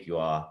 how big you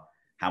are,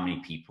 how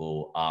many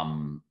people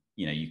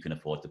you can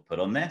afford to put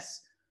on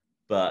this.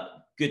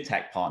 But good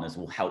tech partners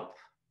will help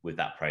with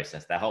that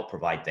process. They'll help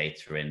provide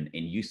data in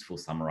useful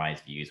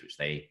summarized views, which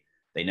they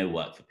know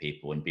work for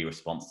people, and be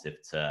responsive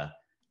to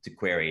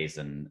queries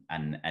and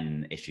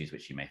issues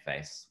which you may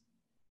face.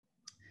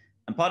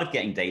 And part of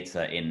getting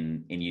data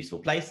in useful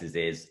places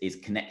is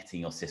connecting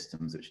your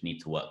systems which need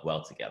to work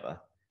well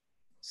together.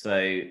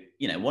 So,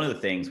 one of the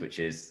things which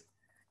is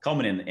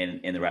common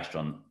in the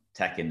restaurant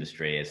tech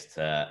industry is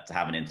to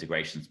have an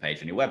integrations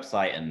page on your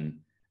website and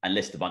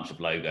list a bunch of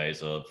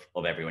logos of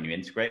everyone you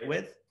integrate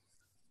with.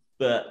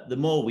 But the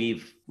more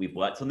we've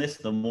worked on this,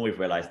 the more we've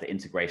realized that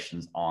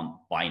integrations aren't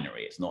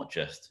binary. It's not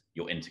just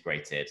you're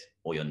integrated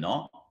or you're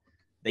not.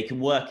 They can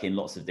work in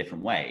lots of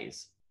different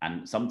ways.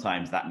 And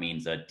sometimes that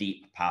means a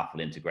deep,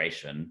 powerful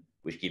integration,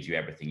 which gives you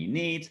everything you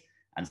need.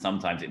 And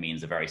sometimes it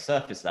means a very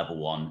surface level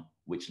one,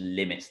 which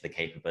limits the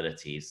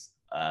capabilities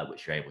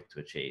which you're able to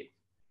achieve.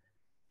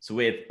 So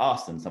with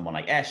us and someone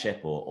like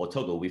Airship or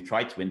Toggle, we've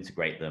tried to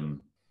integrate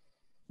them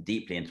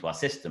deeply into our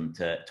system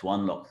to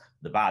unlock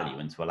the value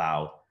and to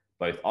allow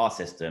both our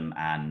system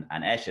and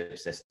Airship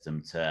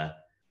system to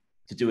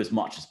do as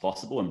much as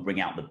possible and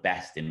bring out the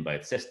best in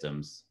both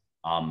systems.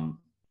 And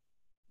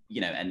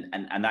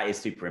that is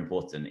super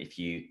important. If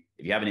you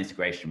have an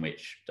integration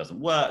which doesn't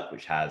work,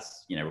 which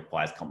has,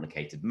 requires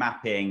complicated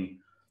mapping,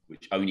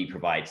 which only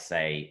provides,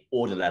 say,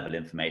 order level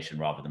information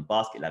rather than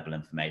basket level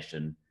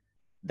information,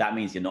 that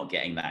means you're not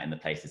getting that in the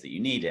places that you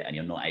need it, and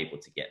you're not able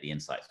to get the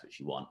insights which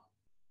you want.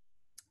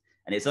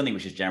 And it's something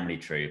which is generally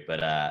true,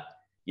 but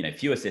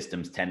fewer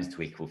systems tends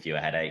to equal fewer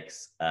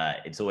headaches.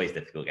 It's always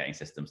difficult getting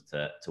systems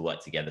to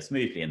work together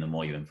smoothly, and the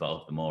more you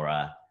involve, the more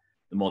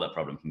that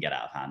problem can get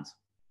out of hand.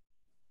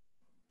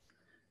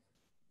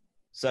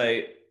 So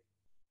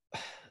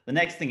the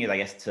next thing is, I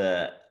guess,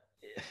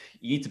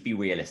 you need to be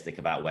realistic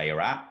about where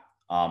you're at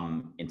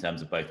in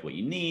terms of both what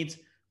you need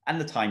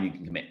and the time you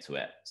can commit to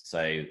it.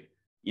 So,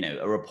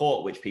 a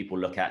report which people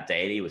look at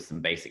daily with some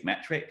basic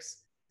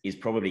metrics is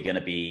probably going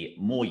to be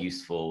more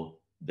useful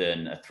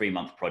than a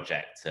 3-month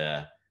project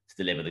to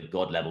deliver the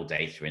God level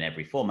data in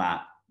every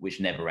format, which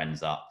never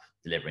ends up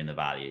delivering the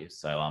value.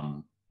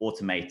 So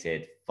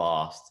automated,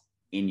 fast,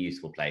 in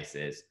useful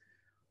places,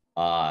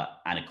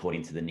 and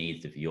according to the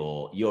needs of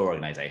your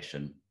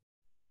organization.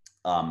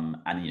 And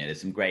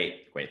there's some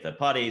great third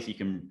parties you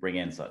can bring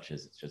in, such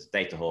as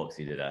DataHawks,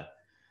 who did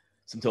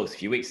some talks a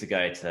few weeks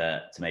ago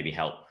to maybe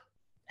help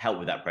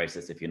with that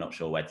process if you're not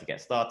sure where to get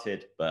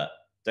started. But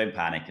don't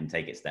panic and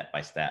take it step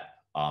by step,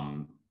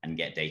 and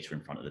get data in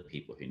front of the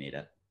people who need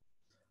it.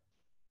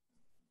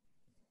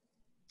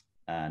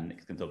 And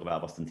Nick can talk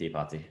about Boston Tea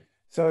Party.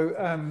 So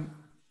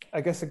I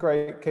guess a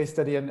great case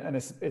study, and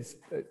it's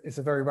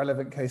a very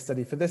relevant case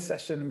study for this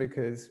session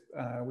because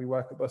we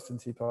work at Boston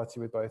Tea Party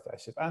with both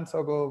Airship and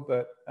Toggle,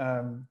 but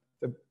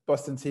the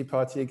Boston Tea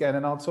Party again,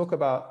 and I'll talk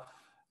about,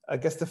 I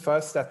guess the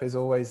first step is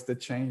always the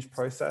change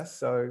process.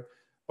 So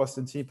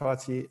Boston Tea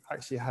Party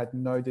actually had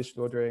no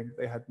digital ordering,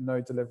 they had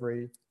no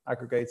delivery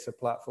aggregator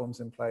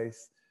platforms in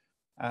place,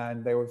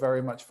 and they were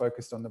very much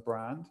focused on the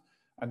brand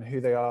and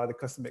who they are, the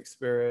customer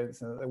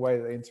experience, and the way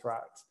they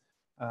interact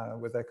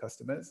with their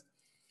customers.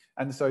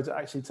 And so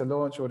to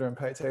launch Order and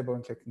Pay at Table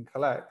and Click and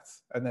Collect,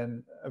 and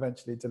then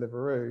eventually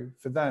Deliveroo,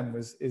 for them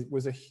was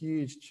a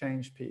huge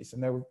change piece.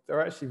 And they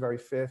were actually very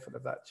fearful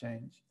of that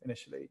change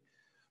initially.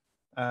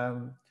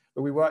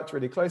 But we worked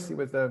really closely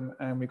with them,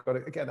 and we got,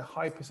 again, a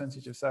high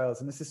percentage of sales.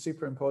 And this is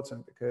super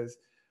important because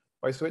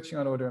by switching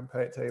on Order and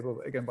Pay at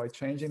Table, again, by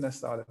changing their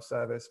style of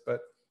service,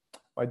 but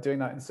by doing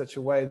that in such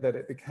a way that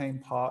it became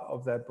part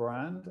of their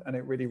brand and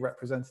it really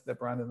represented their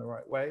brand in the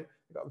right way,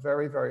 we got a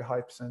very, very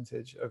high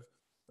percentage of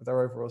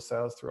their overall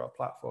sales through our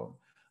platform.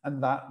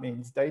 And that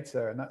means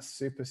data, and that's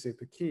super,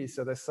 super key.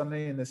 So they're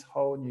suddenly in this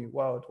whole new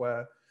world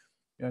where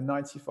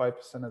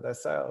 95% of their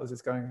sales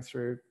is going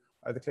through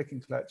either Click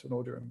and Collect or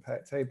Order and Pay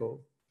at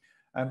Table.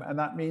 And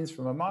that means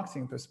from a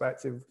marketing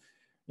perspective,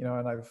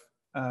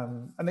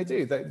 and they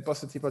do,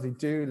 Boston Tea Party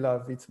do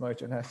love Vita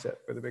Mojo and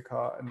Airship with a big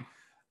heart.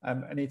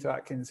 And Anita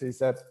Atkins, who's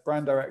their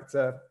brand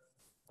director,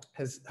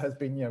 has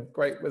been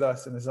great with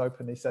us and has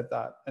openly said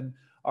that. And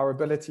our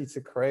ability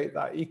to create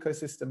that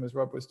ecosystem, as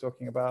Rob was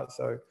talking about,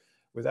 so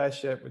with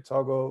Airship, with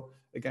Toggle,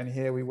 again,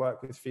 here we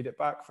work with Feed It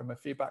Back from a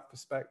feedback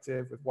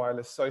perspective, with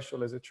wireless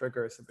social as a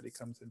trigger if somebody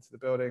comes into the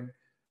building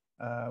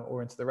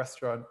or into the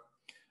restaurant.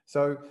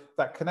 So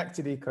that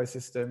connected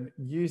ecosystem,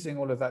 using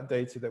all of that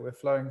data that we're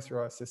flowing through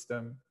our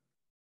system.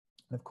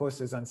 And of course,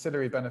 there's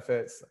ancillary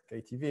benefits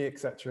like ATV,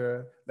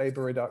 etc.,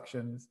 labor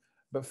reductions.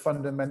 But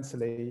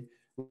fundamentally,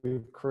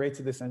 we've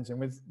created this engine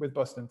with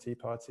Boston Tea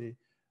Party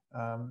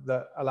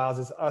that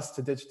allows us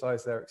to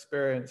digitize their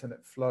experience, and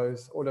it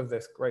flows all of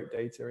this great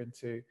data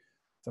into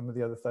some of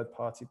the other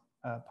third-party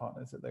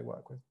partners that they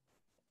work with.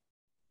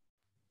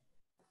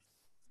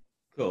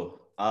 Cool.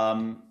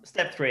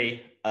 Step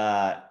 3,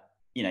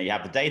 you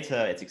have the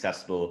data, it's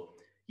accessible.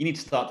 You need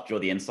to start to draw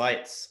the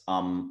insights.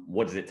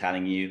 What is it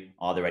telling you?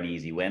 Are there any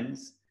easy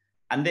wins?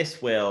 And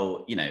this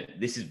will,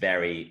 this is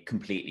vary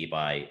completely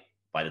by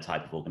the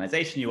type of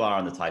organization you are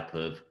and the type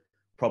of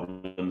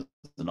problems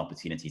and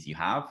opportunities you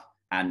have.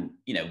 And,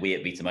 we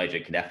at Vita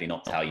Mojo can definitely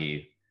not tell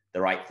you the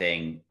right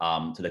thing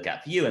to look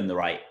at for you and the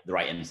right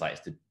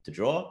insights to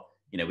draw.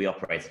 We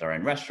operated our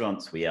own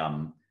restaurants. We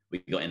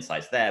got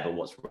insights there, but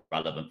what's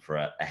relevant for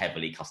a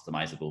heavily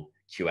customizable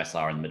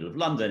QSR in the middle of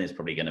London is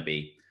probably going to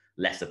be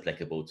less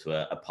applicable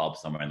to a pub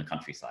somewhere in the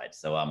countryside.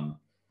 So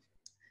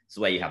it's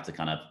where you have to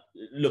kind of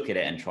look at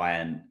it and try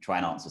and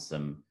answer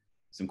some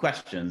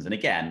questions. And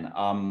again,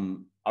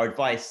 our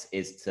advice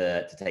is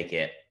to take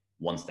it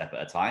one step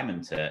at a time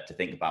and to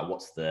think about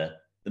what's the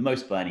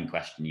most burning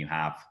question you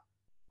have,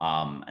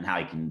 and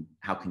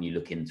how can you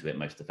look into it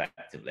most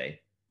effectively.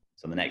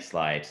 So on the next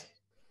slide,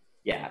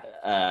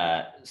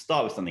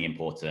 start with something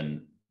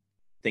important,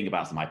 think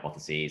about some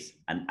hypotheses,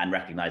 and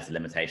recognize the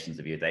limitations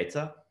of your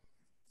data.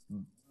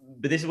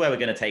 But this is where we're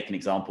going to take an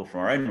example from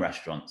our own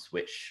restaurants,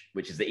 which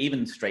is that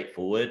even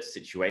straightforward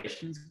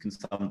situations can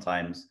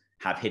sometimes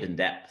have hidden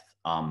depth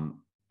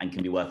and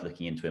can be worth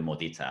looking into in more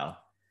detail.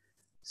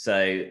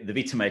 So the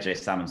Vita Mojo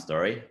salmon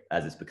story,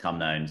 as it's become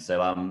known.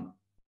 So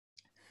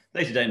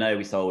those who don't know,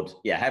 we sold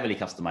heavily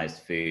customized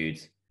food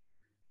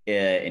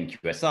in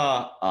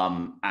QSR,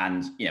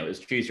 and it was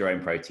choose your own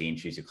protein,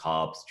 choose your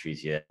carbs,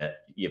 choose your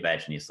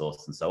veg and your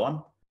sauce, and so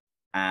on.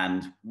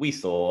 And we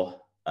saw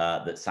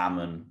that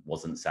salmon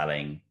wasn't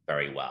selling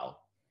very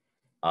well.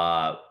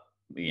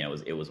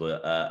 It was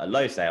a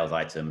low sales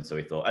item, so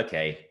we thought,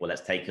 okay, well,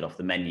 let's take it off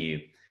the menu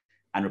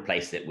and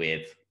replace it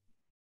with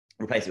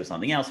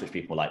something else which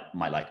people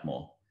might like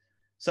more.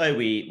 So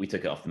we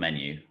took it off the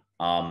menu,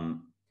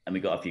 and we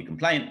got a few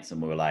complaints,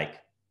 and we were like,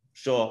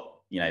 sure,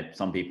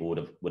 some people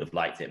would have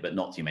liked it, but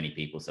not too many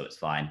people, so it's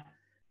fine. And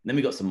then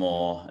we got some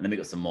more, and then we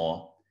got some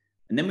more,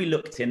 and then we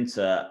looked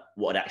into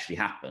what had actually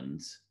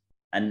happened.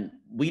 And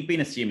we'd been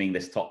assuming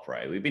this top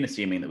row. We've been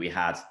assuming that we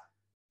had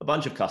a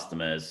bunch of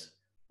customers,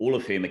 all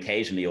of whom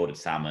occasionally ordered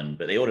salmon,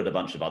 but they ordered a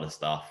bunch of other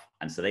stuff.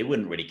 And so they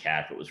wouldn't really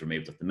care if it was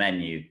removed off the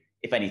menu.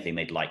 If anything,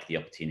 they'd like the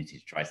opportunity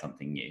to try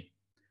something new.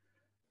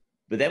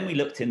 But then we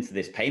looked into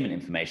this payment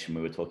information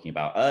we were talking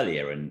about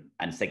earlier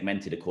and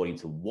segmented according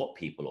to what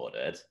people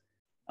ordered.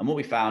 And what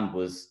we found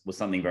was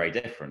something very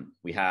different.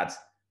 We had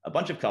a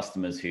bunch of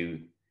customers who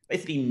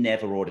basically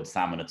never ordered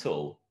salmon at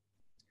all.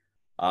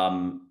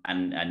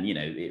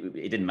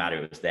 It didn't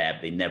matter, it was there,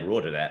 but they never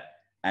ordered it.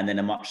 And then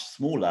a much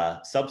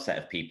smaller subset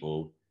of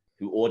people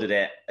who ordered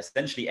it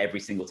essentially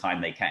every single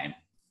time they came.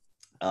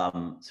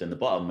 So in the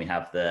bottom, we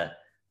have the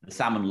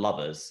salmon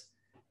lovers.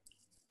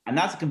 And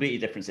that's a completely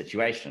different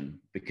situation,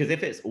 because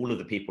if it's all of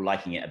the people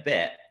liking it a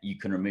bit, you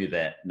can remove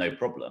it, no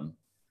problem.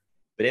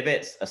 But if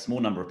it's a small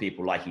number of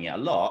people liking it a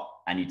lot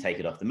and you take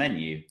it off the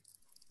menu,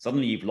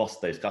 suddenly you've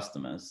lost those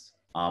customers.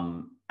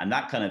 And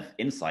that kind of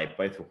insight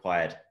both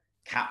required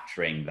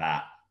capturing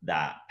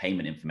that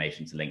payment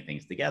information to link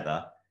things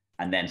together.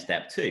 And then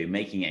step two,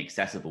 making it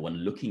accessible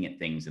and looking at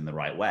things in the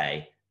right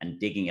way and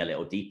digging a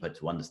little deeper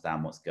to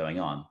understand what's going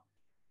on.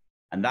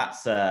 And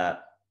that's, I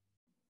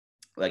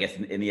guess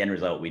in the end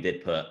result, we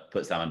did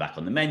put salmon back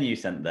on the menu,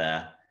 sent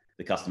the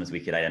customers, we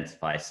could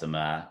identify some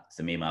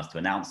emails to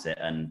announce it,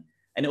 and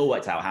it all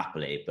worked out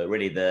happily. But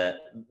really the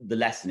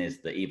lesson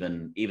is that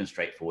even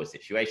straightforward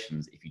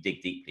situations, if you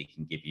dig deeply,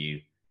 can give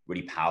you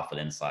really powerful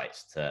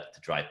insights to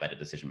drive better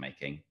decision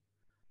making.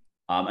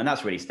 And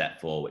that's really step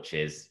four, which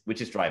is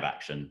drive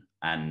action.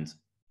 And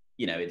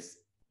it's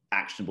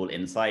actionable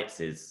insights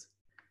is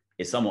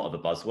somewhat of a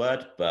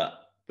buzzword, but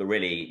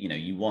really,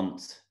 you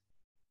want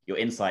your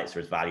insights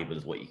are as valuable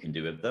as what you can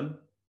do with them.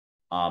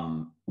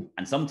 And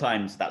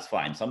sometimes that's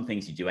fine. Some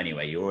things you do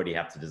anyway. You already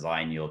have to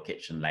design your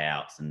kitchen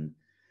layouts and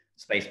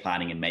space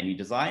planning and menu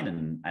design,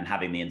 and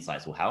having the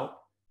insights will help.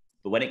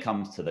 But when it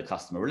comes to the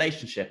customer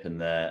relationship and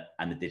the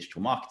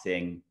digital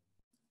marketing,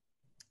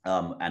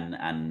 and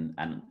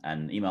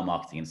email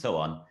marketing and so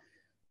on,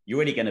 you're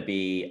really going to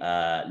be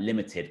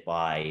limited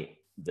by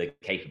the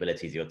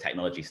capabilities of your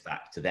technology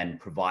stack to then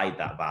provide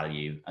that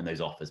value and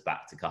those offers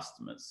back to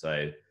customers.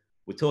 So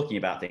we're talking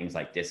about things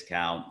like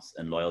discounts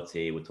and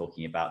loyalty. We're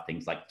talking about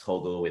things like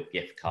toggle with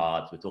gift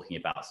cards. We're talking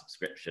about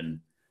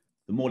subscription.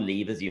 The more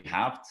levers you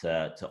have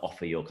to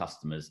offer your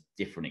customers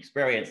different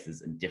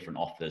experiences and different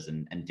offers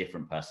and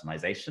different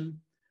personalization,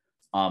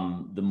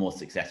 the more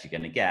success you're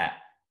going to get.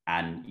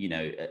 And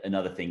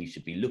another thing you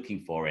should be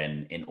looking for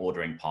in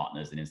ordering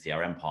partners and in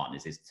CRM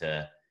partners is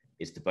to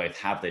both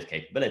have those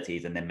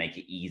capabilities and then make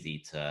it easy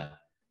to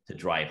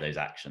drive those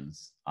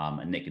actions.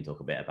 And Nick can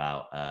talk a bit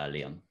about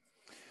Leon.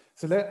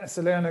 So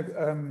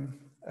Leon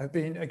have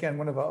been, again,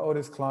 one of our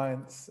oldest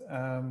clients,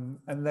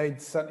 and they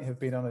certainly have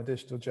been on a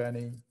digital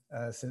journey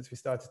since we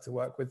started to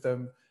work with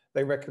them.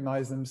 They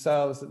recognize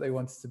themselves that they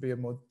wanted to be a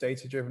more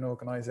data-driven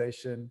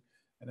organization.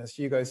 And as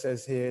Hugo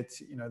says here,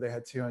 they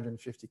had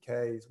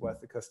 250K's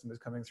worth of customers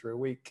coming through a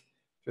week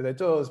through their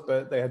doors,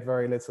 but they had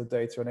very little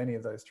data on any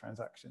of those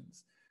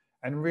transactions.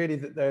 And really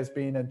that there's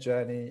been a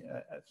journey,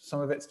 some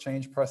of it's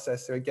change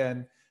process. So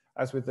again,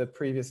 as with the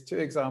previous two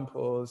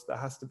examples, there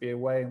has to be a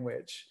way in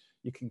which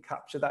you can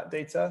capture that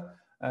data,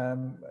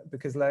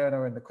 because Leon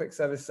are in the quick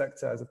service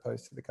sector as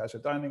opposed to the casual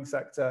dining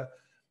sector.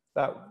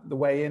 That the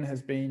way in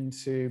has been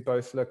to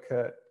both look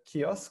at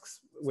kiosks,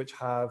 which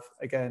have,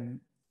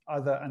 again,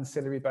 other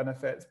ancillary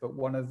benefits, but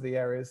one of the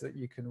areas that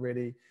you can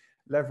really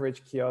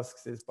leverage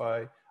kiosks is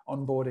by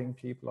onboarding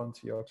people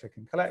onto your click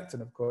and collect.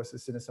 And of course,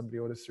 as soon as somebody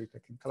orders through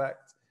click and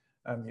collect,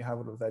 you have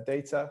all of their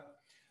data.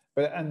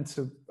 And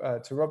to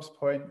Rob's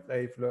point,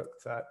 they've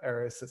looked at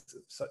areas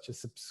such as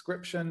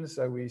subscriptions.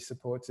 So we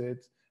supported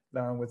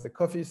Leon with the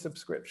coffee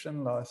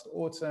subscription last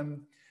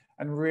autumn.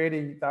 And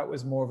really that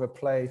was more of a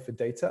play for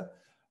data.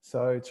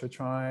 So to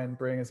try and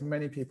bring as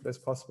many people as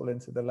possible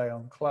into the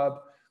Leon Club.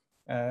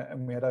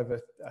 And we had over,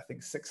 I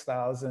think,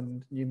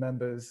 6,000 new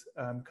members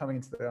coming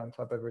into the Leon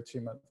Club over a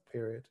 2-month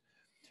period.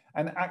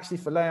 And actually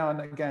for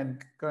Leon, again,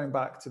 going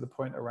back to the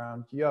point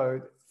around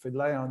Yo, for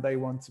Leon, they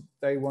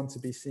want to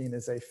be seen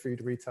as a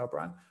food retail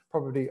brand,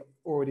 probably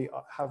already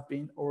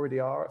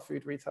are a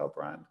food retail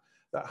brand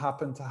that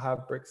happen to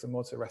have bricks and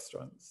mortar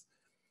restaurants.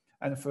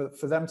 And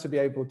for them to be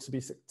able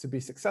to be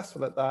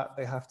successful at that,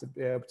 they have to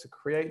be able to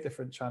create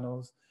different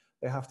channels.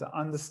 They have to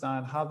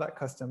understand how that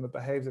customer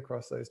behaves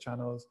across those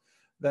channels.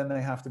 Then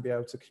they have to be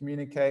able to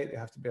communicate. They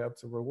have to be able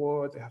to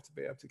reward. They have to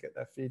be able to get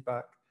their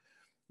feedback.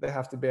 They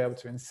have to be able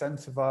to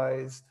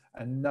incentivize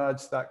and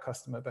nudge that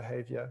customer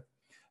behavior.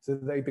 So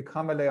that they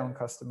become a Leon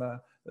customer,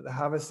 that they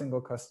have a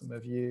single customer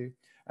view,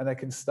 and they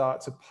can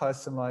start to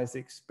personalize the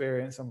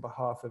experience on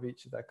behalf of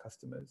each of their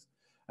customers.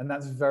 And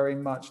that's very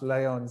much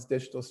Leon's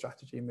digital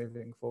strategy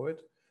moving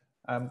forward.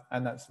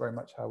 And that's very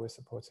much how we're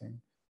supporting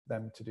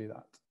them to do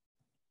that.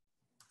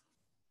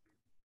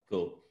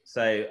 Cool.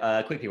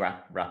 So quickly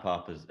wrap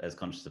up as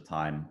conscious of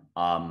time.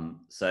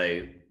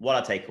 So what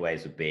our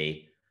takeaways would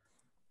be: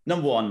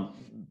 number one,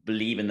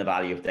 believe in the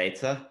value of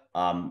data.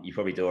 You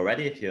probably do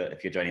already if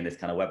you're joining this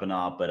kind of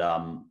webinar,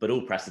 but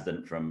all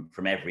precedent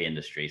from every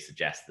industry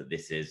suggests that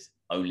this is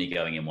only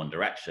going in one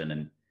direction.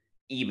 And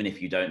even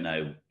if you don't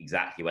know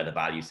exactly where the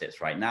value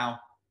sits right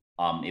now,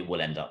 it will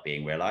end up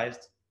being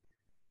realized.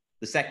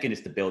 The second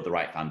is to build the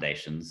right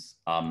foundations.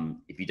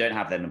 If you don't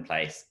have them in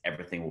place,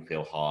 everything will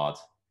feel hard.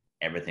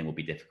 Everything will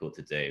be difficult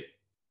to do.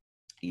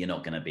 You're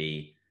not going to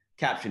be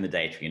capturing the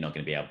data. You're not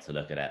going to be able to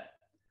look at it.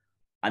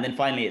 And then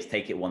finally, it's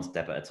take it one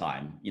step at a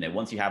time.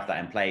 Once you have that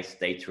in place,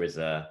 data is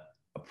a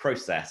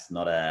process,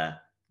 not a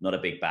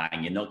big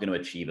bang. You're not going to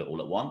achieve it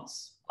all at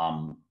once.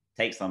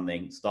 Take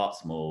something, start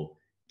small,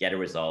 get a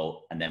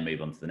result, and then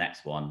move on to the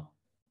next one.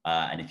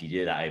 And if you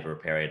do that over a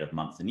period of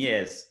months and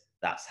years,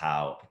 that's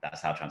how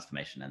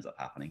transformation ends up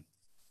happening.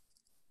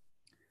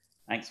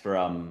 Thanks for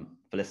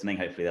listening.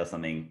 Hopefully there's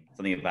something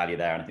of value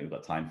there, and I think we've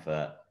got time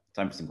for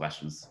some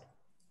questions.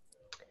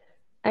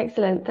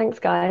 Excellent. Thanks,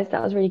 guys.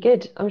 That was really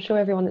good. I'm sure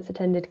everyone that's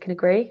attended can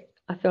agree.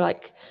 I feel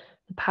like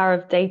the power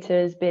of data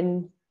has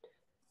been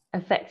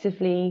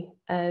effectively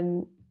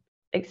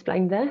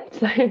explained there.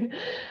 So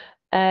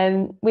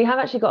we have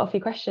actually got a few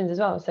questions as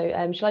well. So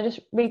shall I just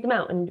read them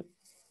out, and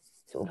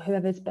sort of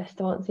whoever's best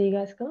to answer, you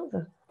guys can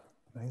answer.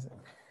 Amazing.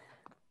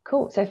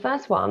 Cool. So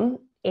first one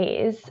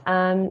is,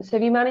 so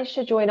have you managed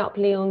to join up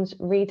Leon's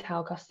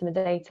retail customer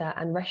data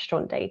and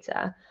restaurant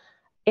data?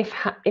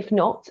 If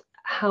not,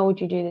 how would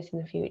you do this in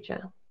the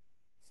future?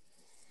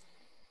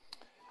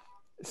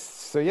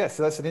 So yeah,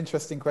 so that's an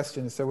interesting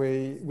question. So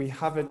we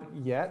haven't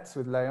yet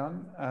with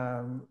Leon.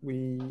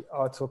 We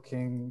are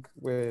talking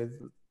with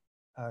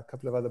a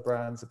couple of other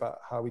brands about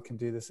how we can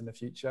do this in the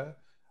future.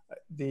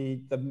 The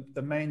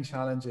main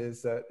challenge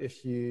is that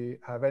if you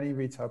have any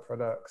retail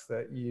products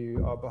that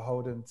you are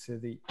beholden to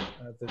the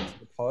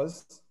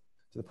POS,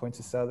 to the point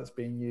of sale that's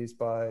being used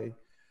by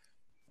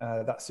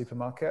that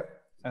supermarket,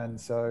 and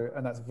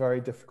that's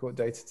very difficult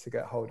data to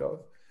get hold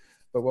of.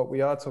 But what we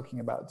are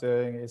talking about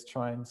doing is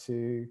trying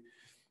to,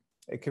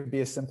 it could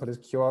be as simple as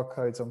QR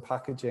codes on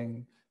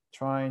packaging,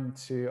 trying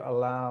to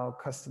allow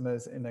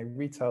customers in a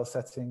retail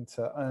setting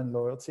to earn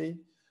loyalty.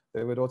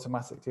 They would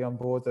automatically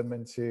onboard them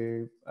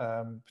into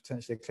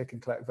potentially a click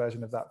and collect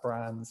version of that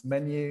brand's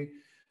menu,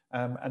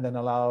 and then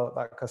allow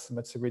that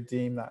customer to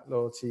redeem that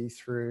loyalty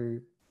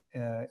through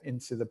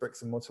into the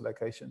bricks and mortar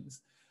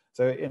locations.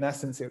 So in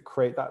essence, it would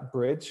create that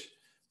bridge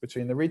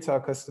between the retail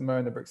customer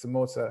and the bricks and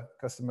mortar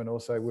customer, and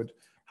also would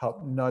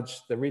help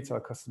nudge the retail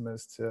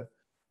customers to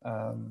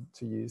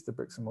use the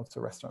bricks and mortar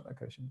restaurant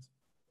locations.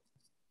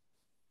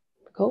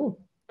 Cool.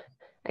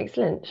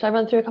 Excellent. Shall I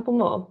run through a couple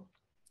more?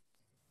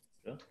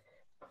 Sure.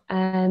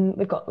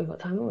 We've got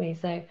time, haven't we?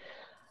 So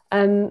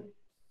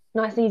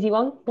nice and easy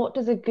one. What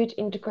does a good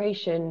a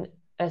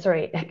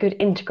good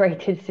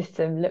integrated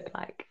system look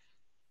like?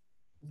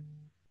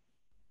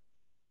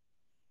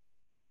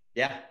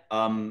 Yeah.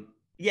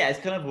 Yeah, it's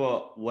kind of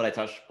what I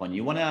touched upon.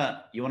 You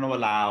wanna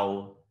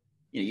allow,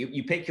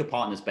 you pick your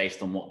partners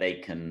based on what they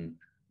can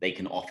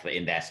offer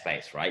in their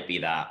space, right? Be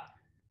that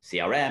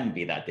CRM,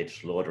 be that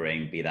digital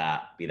ordering, be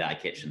that a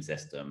kitchen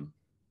system.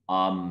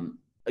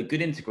 A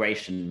good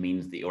integration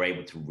means that you're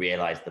able to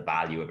realize the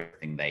value of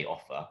everything they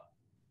offer.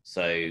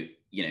 So,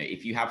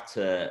 if you have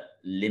to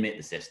limit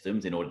the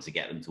systems in order to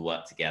get them to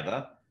work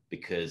together,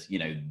 because,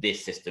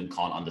 this system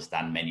can't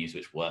understand menus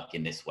which work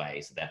in this way,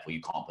 so therefore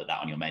you can't put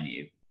that on your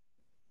menu,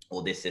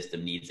 or this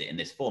system needs it in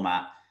this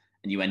format,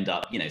 and you end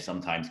up,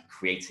 sometimes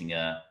creating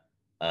a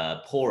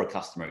poorer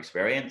customer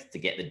experience to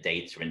get the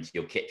data into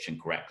your kitchen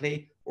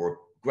correctly, or a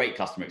great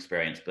customer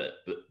experience,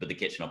 but the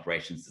kitchen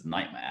operations is a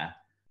nightmare.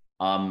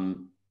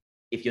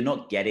 If you're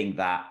not getting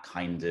that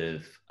kind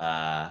of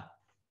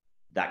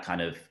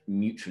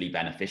mutually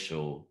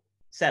beneficial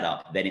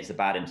setup, then it's a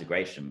bad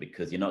integration,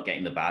 because you're not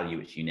getting the value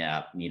which you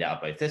need out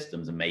of both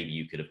systems, and maybe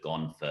you could have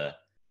gone for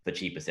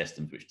cheaper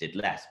systems which did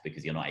less,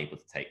 because you're not able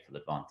to take full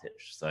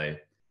advantage. So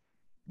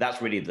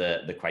that's really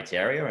the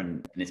criteria,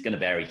 and it's going to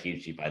vary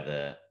hugely by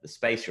the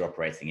space you're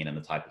operating in and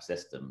the type of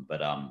system.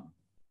 But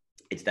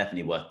it's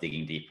definitely worth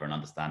digging deeper and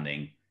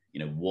understanding,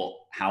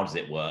 how does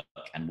it work,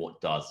 and what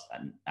does,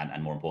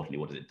 and more importantly,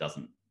 what it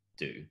doesn't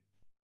do.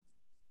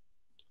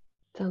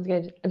 Sounds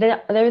good.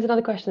 There is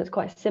another question that's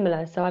quite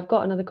similar. So I've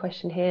got another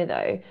question here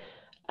though,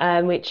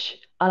 which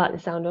I like the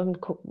sound of.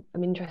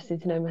 I'm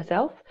interested to know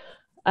myself.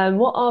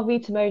 What are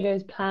Vita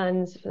Mojo's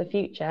plans for the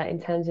future in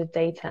terms of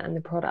data and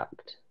the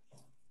product?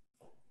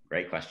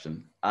 Great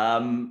question.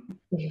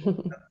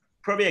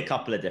 Probably a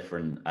couple of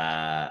different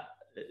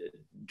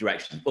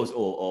directions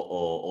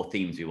or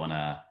themes we want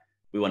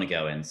to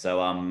go in. So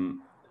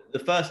the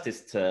first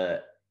is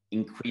to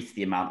increase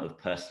the amount of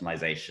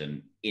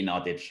personalization in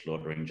our digital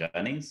ordering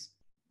journeys.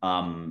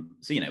 So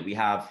we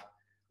have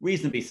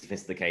reasonably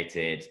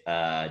sophisticated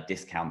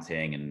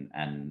discounting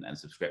and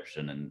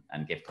subscription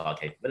and gift card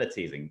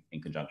capabilities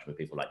in conjunction with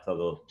people like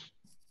Toggle.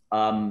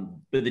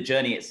 But the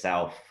journey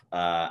itself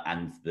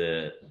and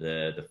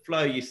the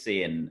flow you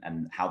see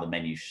and how the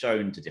menu's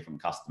shown to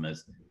different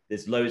customers,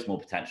 there's loads more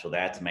potential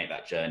there to make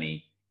that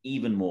journey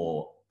even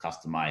more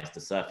customized,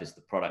 to surface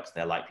the products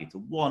they're likely to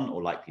want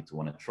or likely to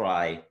want to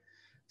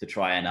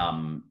try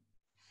and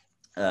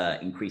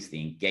increase the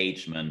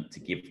engagement, to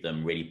give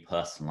them really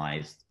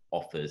personalized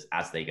offers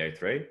as they go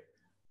through.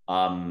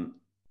 And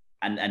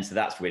so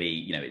that's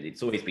really,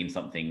 it's always been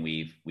something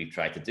we've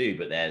tried to do,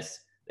 but there's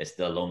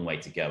still a long way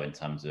to go in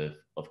terms of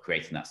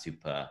creating that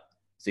super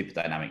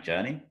dynamic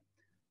journey.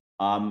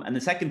 And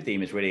the second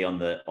theme is really on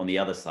the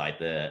other side,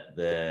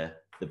 the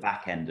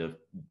back end of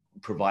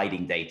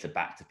providing data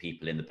back to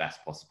people in the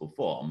best possible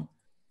form.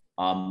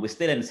 We're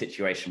still in a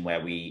situation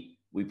where we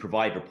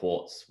provide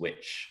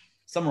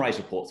summarize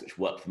reports which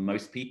work for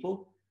most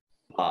people,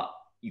 but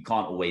you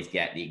can't always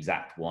get the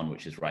exact one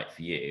which is right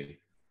for you.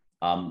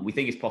 We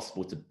think it's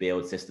possible to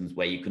build systems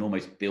where you can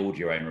almost build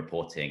your own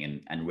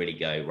reporting and really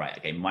go, right,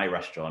 okay, my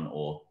restaurant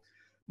or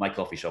my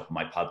coffee shop or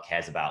my pub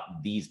cares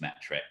about these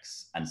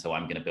metrics. And so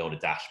I'm going to build a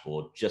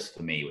dashboard just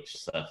for me, which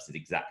surfaces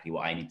exactly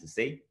what I need to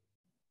see.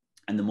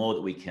 And the more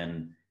that we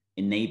can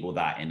enable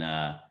that in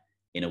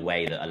a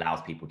way that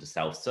allows people to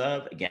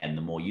self-serve, again,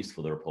 the more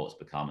useful the reports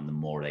become and the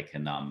more they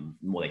can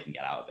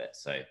get out of it.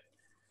 So I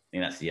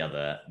think that's the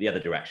other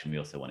direction we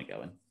also want to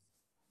go in.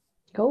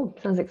 Cool.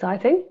 Sounds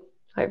exciting.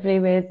 Hopefully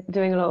we're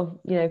doing a lot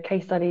of,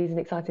 case studies and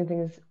exciting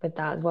things with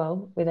that as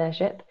well, with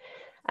Airship.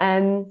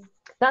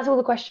 That's all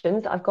the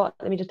questions that I've got.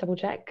 Let me just double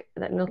check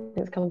that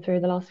nothing's come through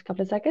the last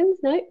couple of seconds.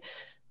 No?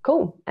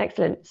 Cool.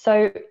 Excellent.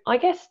 So I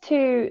guess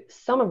to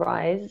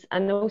summarize,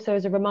 and also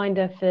as a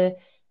reminder for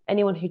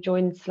anyone who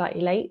joined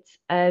slightly late,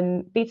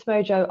 Vita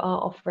Mojo are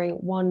offering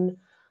 1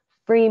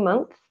 free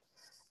month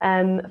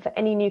for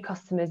any new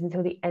customers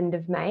until the end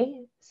of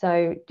May.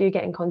 So do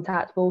get in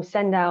contact. We'll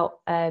send out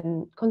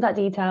contact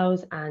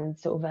details and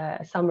sort of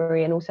a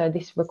summary, and also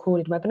this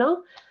recorded webinar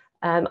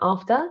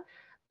after.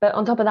 But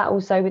on top of that,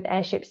 also with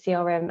Airship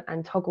CRM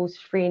and Toggle's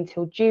free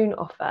until June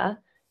offer,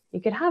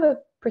 you could have a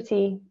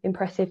pretty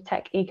impressive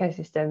tech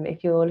ecosystem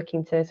if you're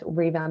looking to sort of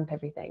revamp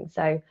everything.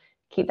 So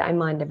keep that in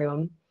mind,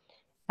 everyone.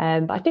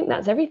 But I think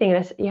that's everything.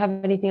 Unless you have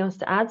anything else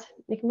to add,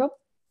 Nick and Rob?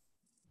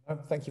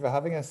 Thank you for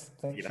having us.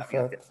 Thank you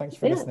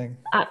for listening.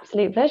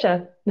 Absolute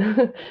pleasure.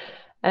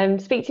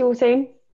 Speak to you all soon.